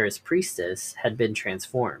 Hera's priestess, had been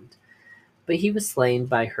transformed. But he was slain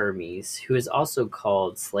by Hermes, who is also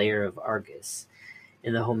called Slayer of Argus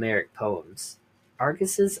in the Homeric poems.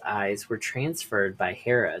 Argus's eyes were transferred by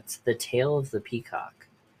Hera to the tail of the peacock.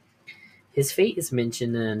 His fate is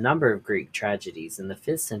mentioned in a number of Greek tragedies in the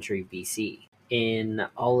 5th century BC. In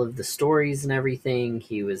all of the stories and everything,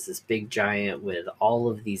 he was this big giant with all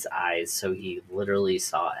of these eyes, so he literally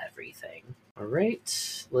saw everything. All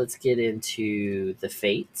right, let's get into the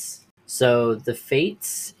fates. So, the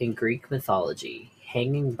fates in Greek mythology,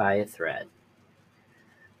 hanging by a thread.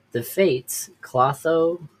 The fates,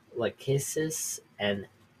 Clotho, Lachesis, and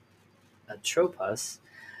Atropos,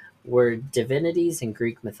 were divinities in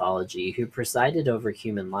Greek mythology who presided over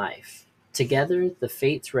human life. Together, the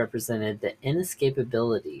fates represented the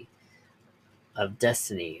inescapability of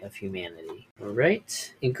destiny of humanity. All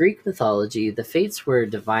right. In Greek mythology, the Fates were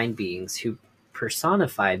divine beings who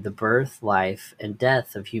personified the birth, life, and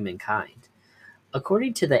death of humankind.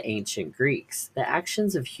 According to the ancient Greeks, the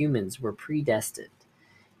actions of humans were predestined.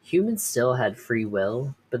 Humans still had free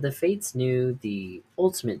will, but the Fates knew the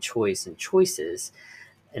ultimate choice and choices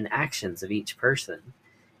and actions of each person.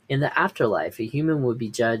 In the afterlife, a human would be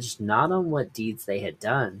judged not on what deeds they had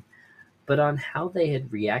done, but on how they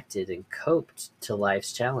had reacted and coped to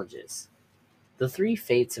life's challenges. The three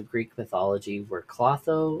fates of Greek mythology were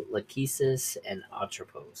Clotho, Lachesis, and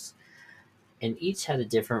Atropos, and each had a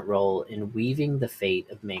different role in weaving the fate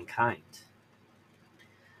of mankind.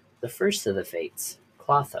 The first of the fates,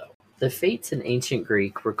 Clotho. The fates in ancient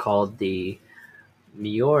Greek were called the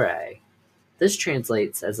Miorai. This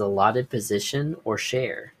translates as allotted position or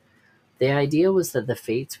share. The idea was that the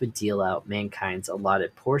fates would deal out mankind's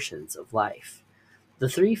allotted portions of life. The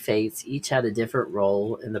three fates each had a different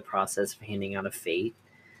role in the process of handing out a fate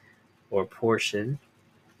or portion.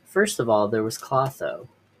 First of all, there was Clotho,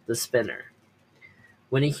 the spinner.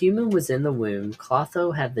 When a human was in the womb,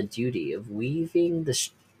 Clotho had the duty of weaving the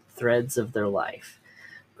threads of their life.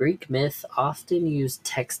 Greek myth often used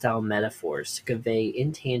textile metaphors to convey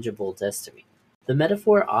intangible destiny. The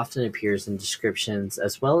metaphor often appears in descriptions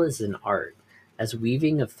as well as in art, as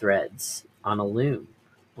weaving of threads on a loom,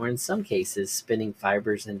 or in some cases, spinning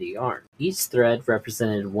fibers into yarn. Each thread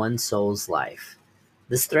represented one soul's life.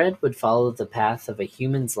 This thread would follow the path of a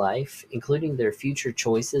human's life, including their future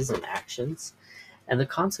choices and actions, and the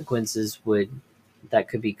consequences that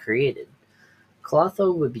could be created.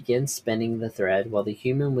 Clotho would begin spinning the thread while the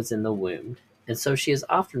human was in the womb, and so she is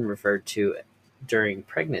often referred to during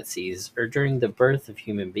pregnancies or during the birth of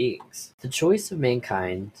human beings. The choices of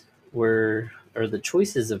mankind were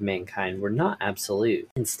not absolute.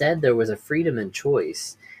 Instead, there was a freedom in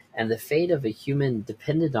choice, and the fate of a human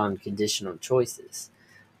depended on conditional choices.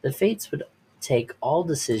 The fates would take all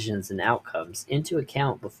decisions and outcomes into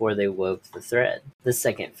account before they wove the thread. The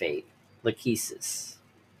second fate, Lachesis.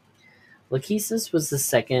 Lachesis was the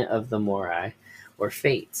second of the Morai, or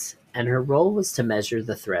Fates, and her role was to measure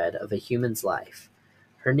the thread of a human's life.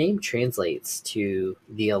 Her name translates to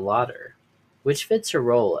the allotter, which fits her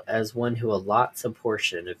role as one who allots a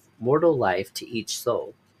portion of mortal life to each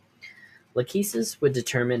soul. Lachesis would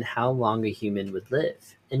determine how long a human would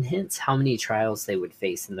live, and hence how many trials they would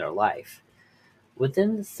face in their life.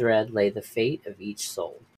 Within the thread lay the fate of each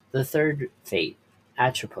soul. The third fate,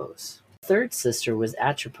 Atropos. The third sister was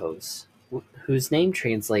Atropos, whose name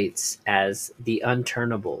translates as the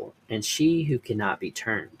unturnable and she who cannot be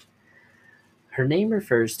turned. Her name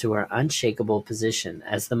refers to her unshakable position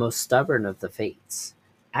as the most stubborn of the fates.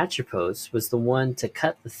 Atropos was the one to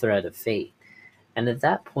cut the thread of fate, and at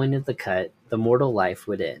that point of the cut, the mortal life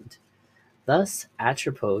would end. Thus,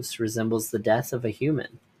 Atropos resembles the death of a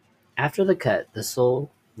human. After the cut, the soul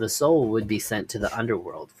would be sent to the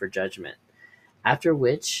underworld for judgment, after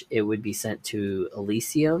which it would be sent to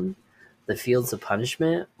Elysium, the fields of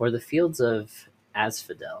punishment, or the fields of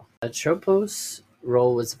Asphodel. Atropos'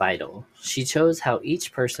 role was vital. She chose how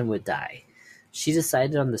each person would die. She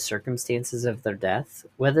decided on the circumstances of their death,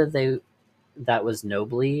 whether that was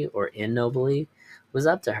nobly or ignobly was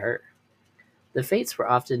up to her. The Fates were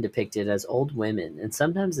often depicted as old women and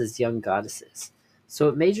sometimes as young goddesses, so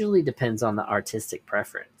it majorly depends on the artistic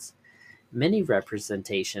preference. Many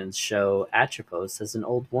representations show Atropos as an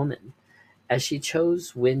old woman, as she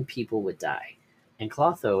chose when people would die, and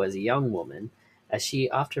Clotho as a young woman, as she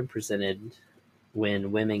often presented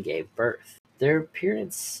when women gave birth. Their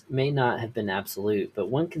appearance may not have been absolute, but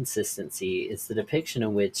one consistency is the depiction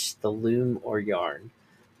in which the loom or yarn,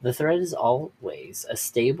 the thread is always a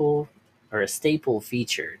staple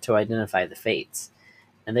feature to identify the fates,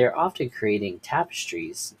 and they are often creating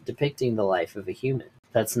tapestries depicting the life of a human.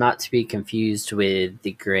 That's not to be confused with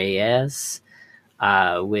the Greyas,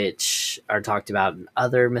 which are talked about in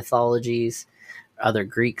other mythologies, other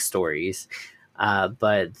Greek stories,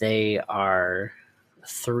 but they are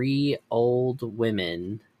three old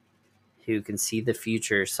women who can see the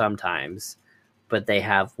future sometimes, but they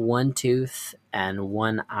have one tooth and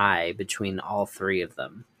one eye between all three of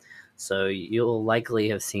them. So you'll likely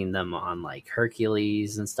have seen them on like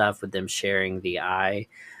Hercules and stuff with them sharing the eye,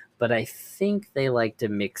 but I think they like to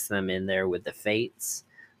mix them in there with the fates,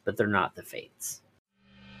 but they're not the fates.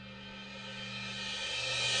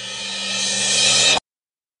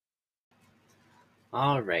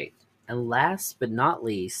 All right. And last but not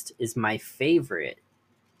least is my favorite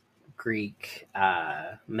Greek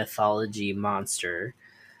mythology monster,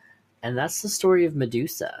 and that's the story of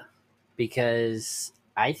Medusa, because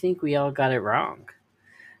I think we all got it wrong.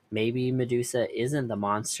 Maybe Medusa isn't the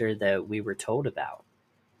monster that we were told about.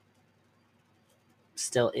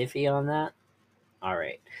 Still iffy on that? All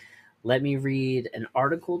right. Let me read an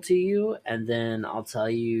article to you and then I'll tell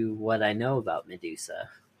you what I know about Medusa.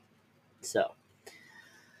 So,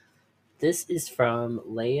 this is from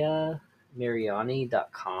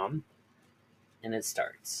LeiaMariani.com and it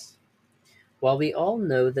starts. While we all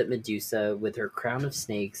know that Medusa, with her crown of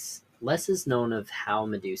snakes, less is known of how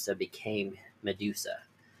Medusa became Medusa.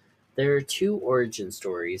 There are two origin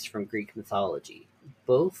stories from Greek mythology,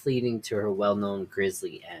 both leading to her well-known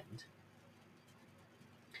grisly end.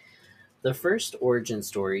 The first origin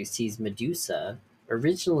story sees Medusa,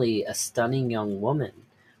 originally a stunning young woman,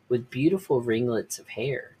 with beautiful ringlets of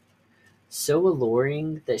hair, so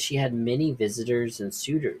alluring that she had many visitors and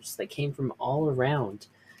suitors that came from all around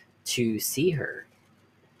to see her.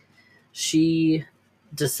 She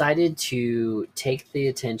decided to take the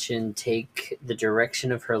attention, take the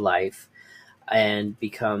direction of her life, and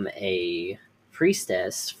become a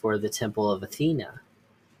priestess for the Temple of Athena.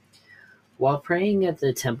 While praying at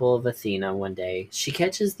the Temple of Athena one day, she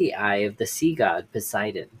catches the eye of the sea god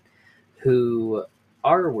Poseidon, who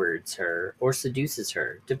R-words her or seduces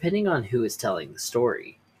her, depending on who is telling the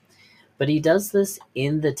story. But he does this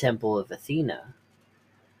in the Temple of Athena.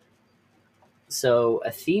 So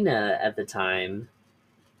Athena at the time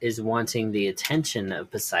is wanting the attention of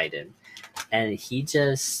Poseidon, and he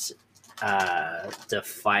just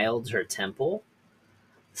defiled her temple.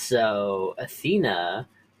 So Athena,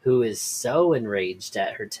 who is so enraged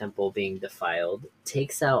at her temple being defiled,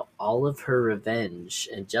 takes out all of her revenge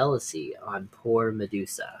and jealousy on poor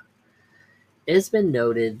Medusa. It has been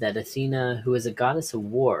noted that Athena, who is a goddess of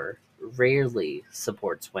war, rarely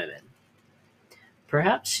supports women.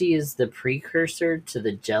 Perhaps she is the precursor to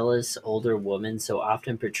the jealous older woman so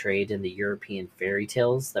often portrayed in the European fairy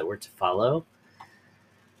tales that were to follow.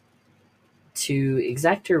 To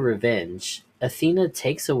exact her revenge, Athena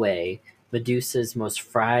takes away Medusa's most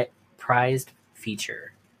prized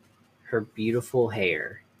feature, her beautiful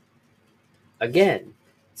hair. Again,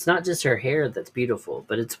 it's not just her hair that's beautiful,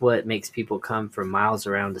 but it's what makes people come from miles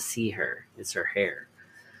around to see her. It's her hair.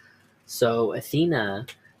 So Athena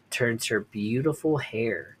turns her beautiful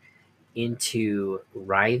hair into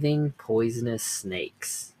writhing, poisonous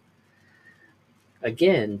snakes.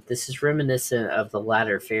 Again, this is reminiscent of the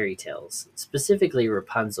latter fairy tales, specifically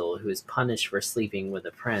Rapunzel, who is punished for sleeping with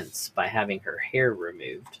a prince by having her hair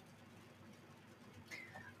removed.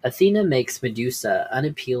 Athena makes Medusa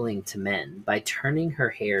unappealing to men by turning her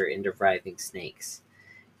hair into writhing snakes.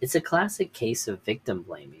 It's a classic case of victim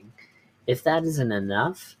blaming. If that isn't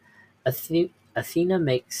enough, Athena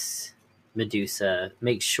makes Medusa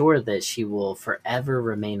make sure that she will forever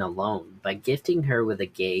remain alone by gifting her with a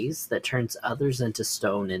gaze that turns others into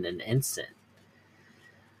stone in an instant.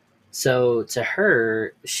 So to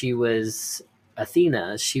her,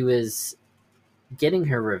 Athena, she was getting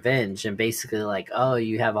her revenge and basically like, oh,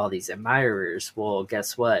 you have all these admirers. Well,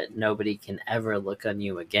 guess what? Nobody can ever look on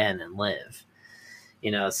you again and live.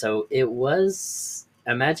 So it was,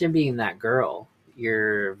 imagine being that girl.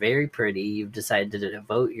 You're very pretty. You've decided to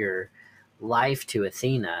devote your life to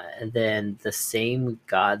Athena, and then the same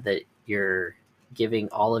god that you're giving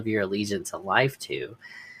all of your allegiance and life to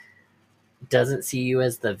doesn't see you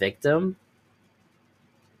as the victim,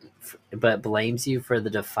 but blames you for the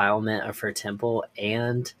defilement of her temple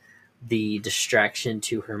and the distraction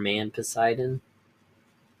to her man Poseidon.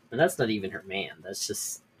 And that's not even her man, that's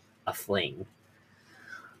just a fling.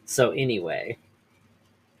 So anyway,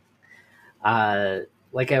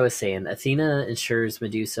 like I was saying, Athena ensures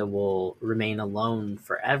Medusa will remain alone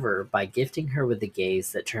forever by gifting her with a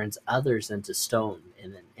gaze that turns others into stone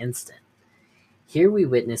in an instant. Here we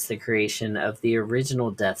witness the creation of the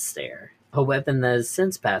original death stare, a weapon that has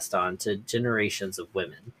since passed on to generations of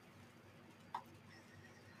women.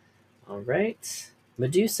 Alright.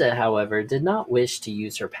 Medusa, however, did not wish to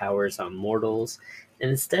use her powers on mortals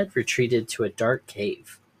and instead retreated to a dark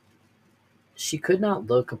cave. She could not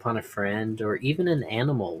look upon a friend or even an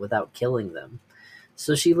animal without killing them,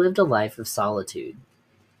 so she lived a life of solitude.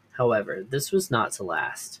 However, this was not to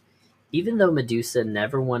last. Even though Medusa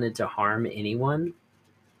never wanted to harm anyone,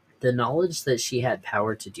 the knowledge that she had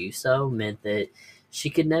power to do so meant that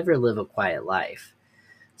she could never live a quiet life.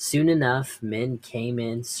 Soon enough, men came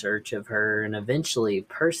in search of her, and eventually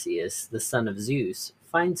Perseus, the son of Zeus,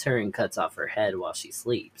 finds her and cuts off her head while she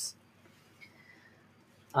sleeps.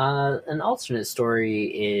 An alternate story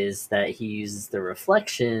is that he uses the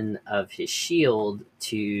reflection of his shield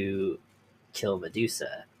to kill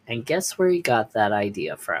Medusa. And guess where he got that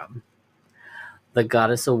idea from? The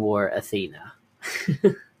goddess of war, Athena.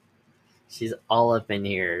 She's all up in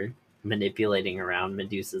here manipulating around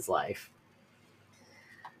Medusa's life.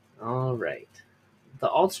 All right. The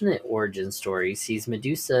alternate origin story sees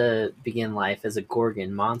Medusa begin life as a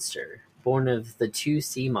Gorgon monster, born of the two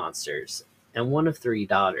sea monsters and one of three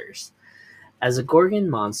daughters. As a Gorgon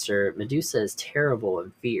monster, Medusa is terrible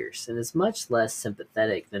and fierce and is much less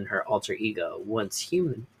sympathetic than her alter ego, once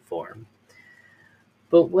human form.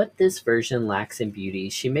 But what this version lacks in beauty,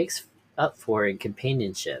 she makes up for in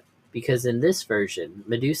companionship, because in this version,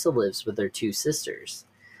 Medusa lives with her two sisters.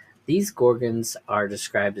 These Gorgons are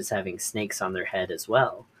described as having snakes on their head as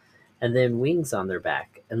well, and then wings on their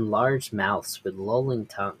back, and large mouths with lolling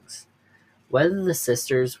tongues. Whether the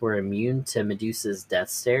sisters were immune to Medusa's death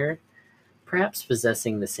stare, perhaps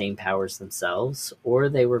possessing the same powers themselves, or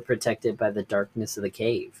they were protected by the darkness of the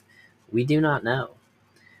cave, we do not know.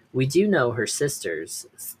 We do know her sisters,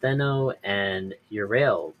 Stheno and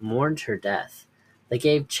Euryale, mourned her death. They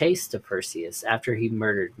gave chase to Perseus after he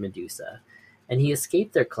murdered Medusa, and he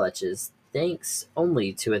escaped their clutches thanks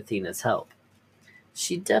only to Athena's help.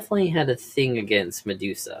 She definitely had a thing against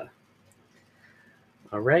Medusa.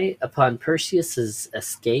 Alright, upon Perseus's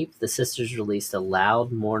escape, the sisters released a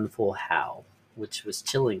loud, mournful howl, which was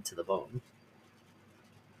chilling to the bone.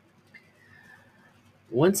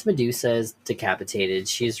 Once Medusa is decapitated,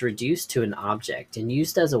 she is reduced to an object and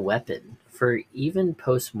used as a weapon, for even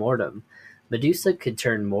post-mortem, Medusa could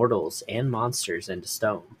turn mortals and monsters into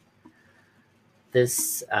stone.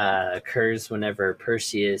 This occurs whenever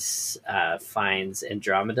Perseus finds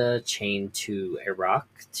Andromeda chained to a rock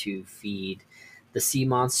to feed the sea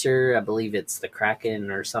monster. I believe it's the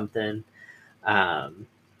Kraken or something. But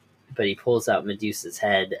he pulls out Medusa's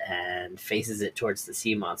head and faces it towards the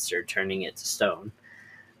sea monster, turning it to stone.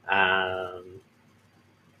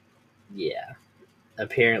 Yeah.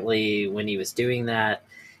 Apparently, when he was doing that,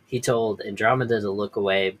 he told Andromeda to look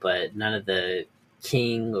away, but none of the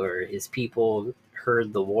king or his people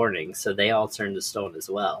heard the warning, so they all turned to stone as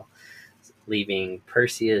well, leaving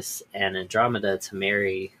Perseus and Andromeda to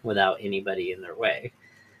marry without anybody in their way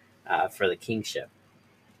for the kingship.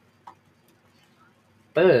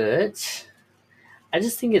 But I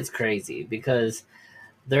just think it's crazy because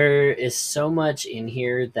there is so much in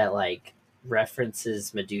here that like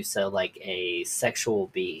references Medusa like a sexual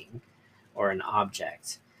being or an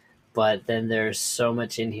object. But then there's so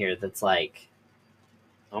much in here that's like,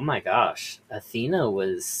 oh my gosh, Athena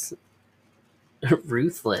was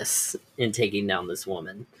ruthless in taking down this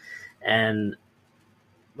woman. And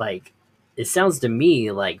like, it sounds to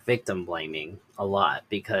me like victim blaming a lot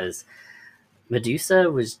because Medusa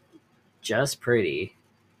was just pretty.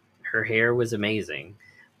 Her hair was amazing,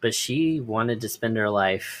 but she wanted to spend her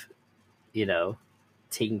life,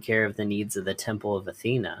 taking care of the needs of the temple of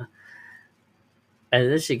Athena. And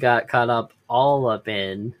then she got caught up all up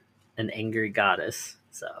in an angry goddess.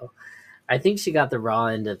 So I think she got the raw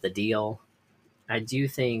end of the deal. I do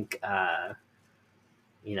think,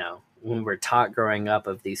 when we're taught growing up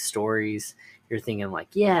of these stories, you're thinking like,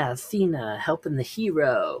 yeah, Athena helping the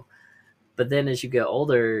hero. But then as you get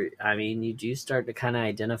older, I mean, you do start to kind of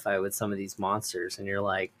identify with some of these monsters, and you're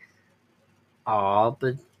like, aw,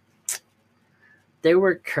 but they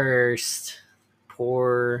were cursed.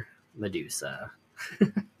 Poor Medusa.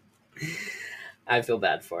 I feel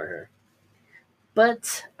bad for her.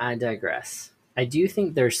 But I digress. I do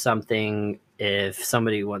think there's something if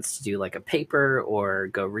somebody wants to do like a paper or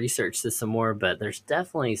go research this some more, but there's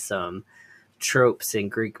definitely some tropes in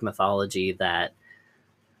Greek mythology that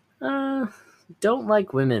don't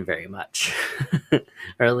like women very much.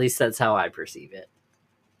 Or at least that's how I perceive it.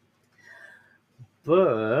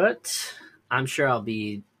 But I'm sure I'll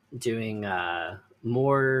be doing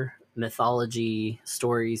more mythology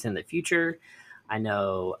stories in the future. I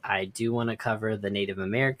know I do want to cover the Native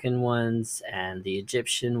American ones and the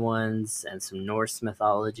Egyptian ones and some Norse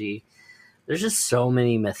mythology. There's just so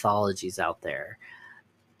many mythologies out there.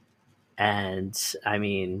 And I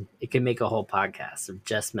mean, it can make a whole podcast of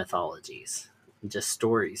just mythologies, just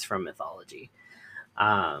stories from mythology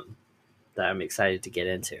that I'm excited to get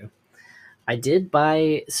into. I did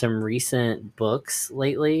buy some recent books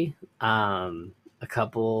lately. A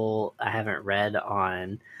couple I haven't read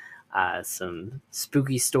on some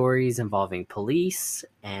spooky stories involving police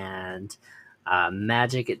and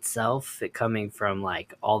magic itself, it coming from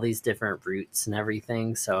like all these different roots and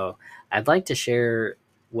everything. So I'd like to share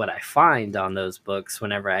what I find on those books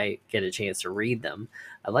whenever I get a chance to read them.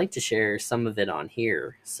 I'd like to share some of it on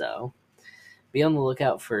here. So be on the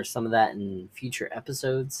lookout for some of that in future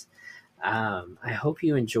episodes. I hope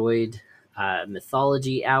you enjoyed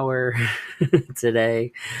Mythology Hour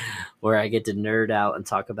today, where I get to nerd out and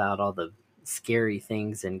talk about all the scary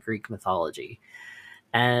things in Greek mythology.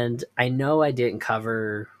 And I know I didn't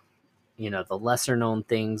cover, the lesser known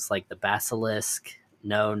things like the basilisk.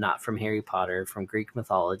 No, not from Harry Potter, from Greek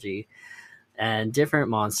mythology, and different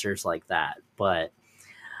monsters like that. But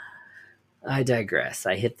I digress.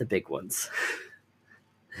 I hit the big ones.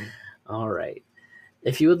 All right.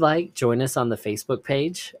 If you would like, join us on the Facebook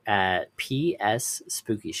page at PS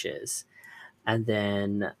Spooky Shiz. And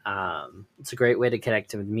then it's a great way to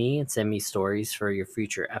connect with me and send me stories for your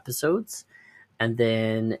future episodes. And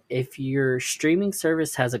then if your streaming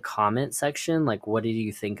service has a comment section, like what did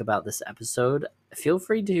you think about this episode, feel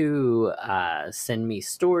free to send me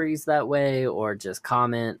stories that way, or just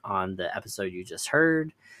comment on the episode you just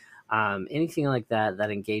heard. Anything like that. That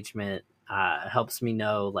engagement helps me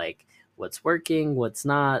know like what's working, what's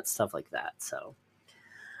not, stuff like that. So,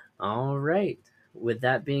 all right. With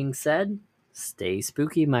that being said, stay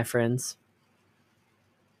spooky, my friends.